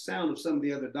like the sound of some of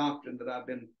the other doctrine that I've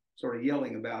been sort of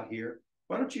yelling about here,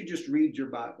 why don't you just read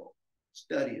your Bible?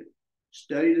 Study it.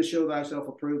 Study to show thyself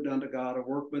approved unto God, a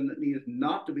workman that needeth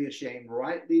not to be ashamed,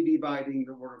 rightly dividing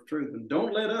the word of truth. And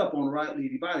don't let up on rightly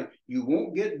dividing. You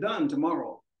won't get done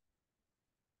tomorrow.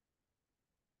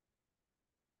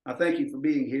 I thank you for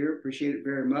being here. Appreciate it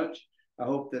very much. I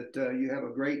hope that you have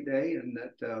a great day and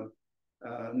that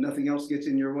nothing else gets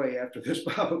in your way after this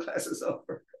Bible class is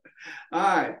over. All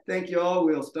right. Thank you all.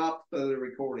 We'll stop the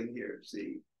recording here.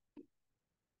 See.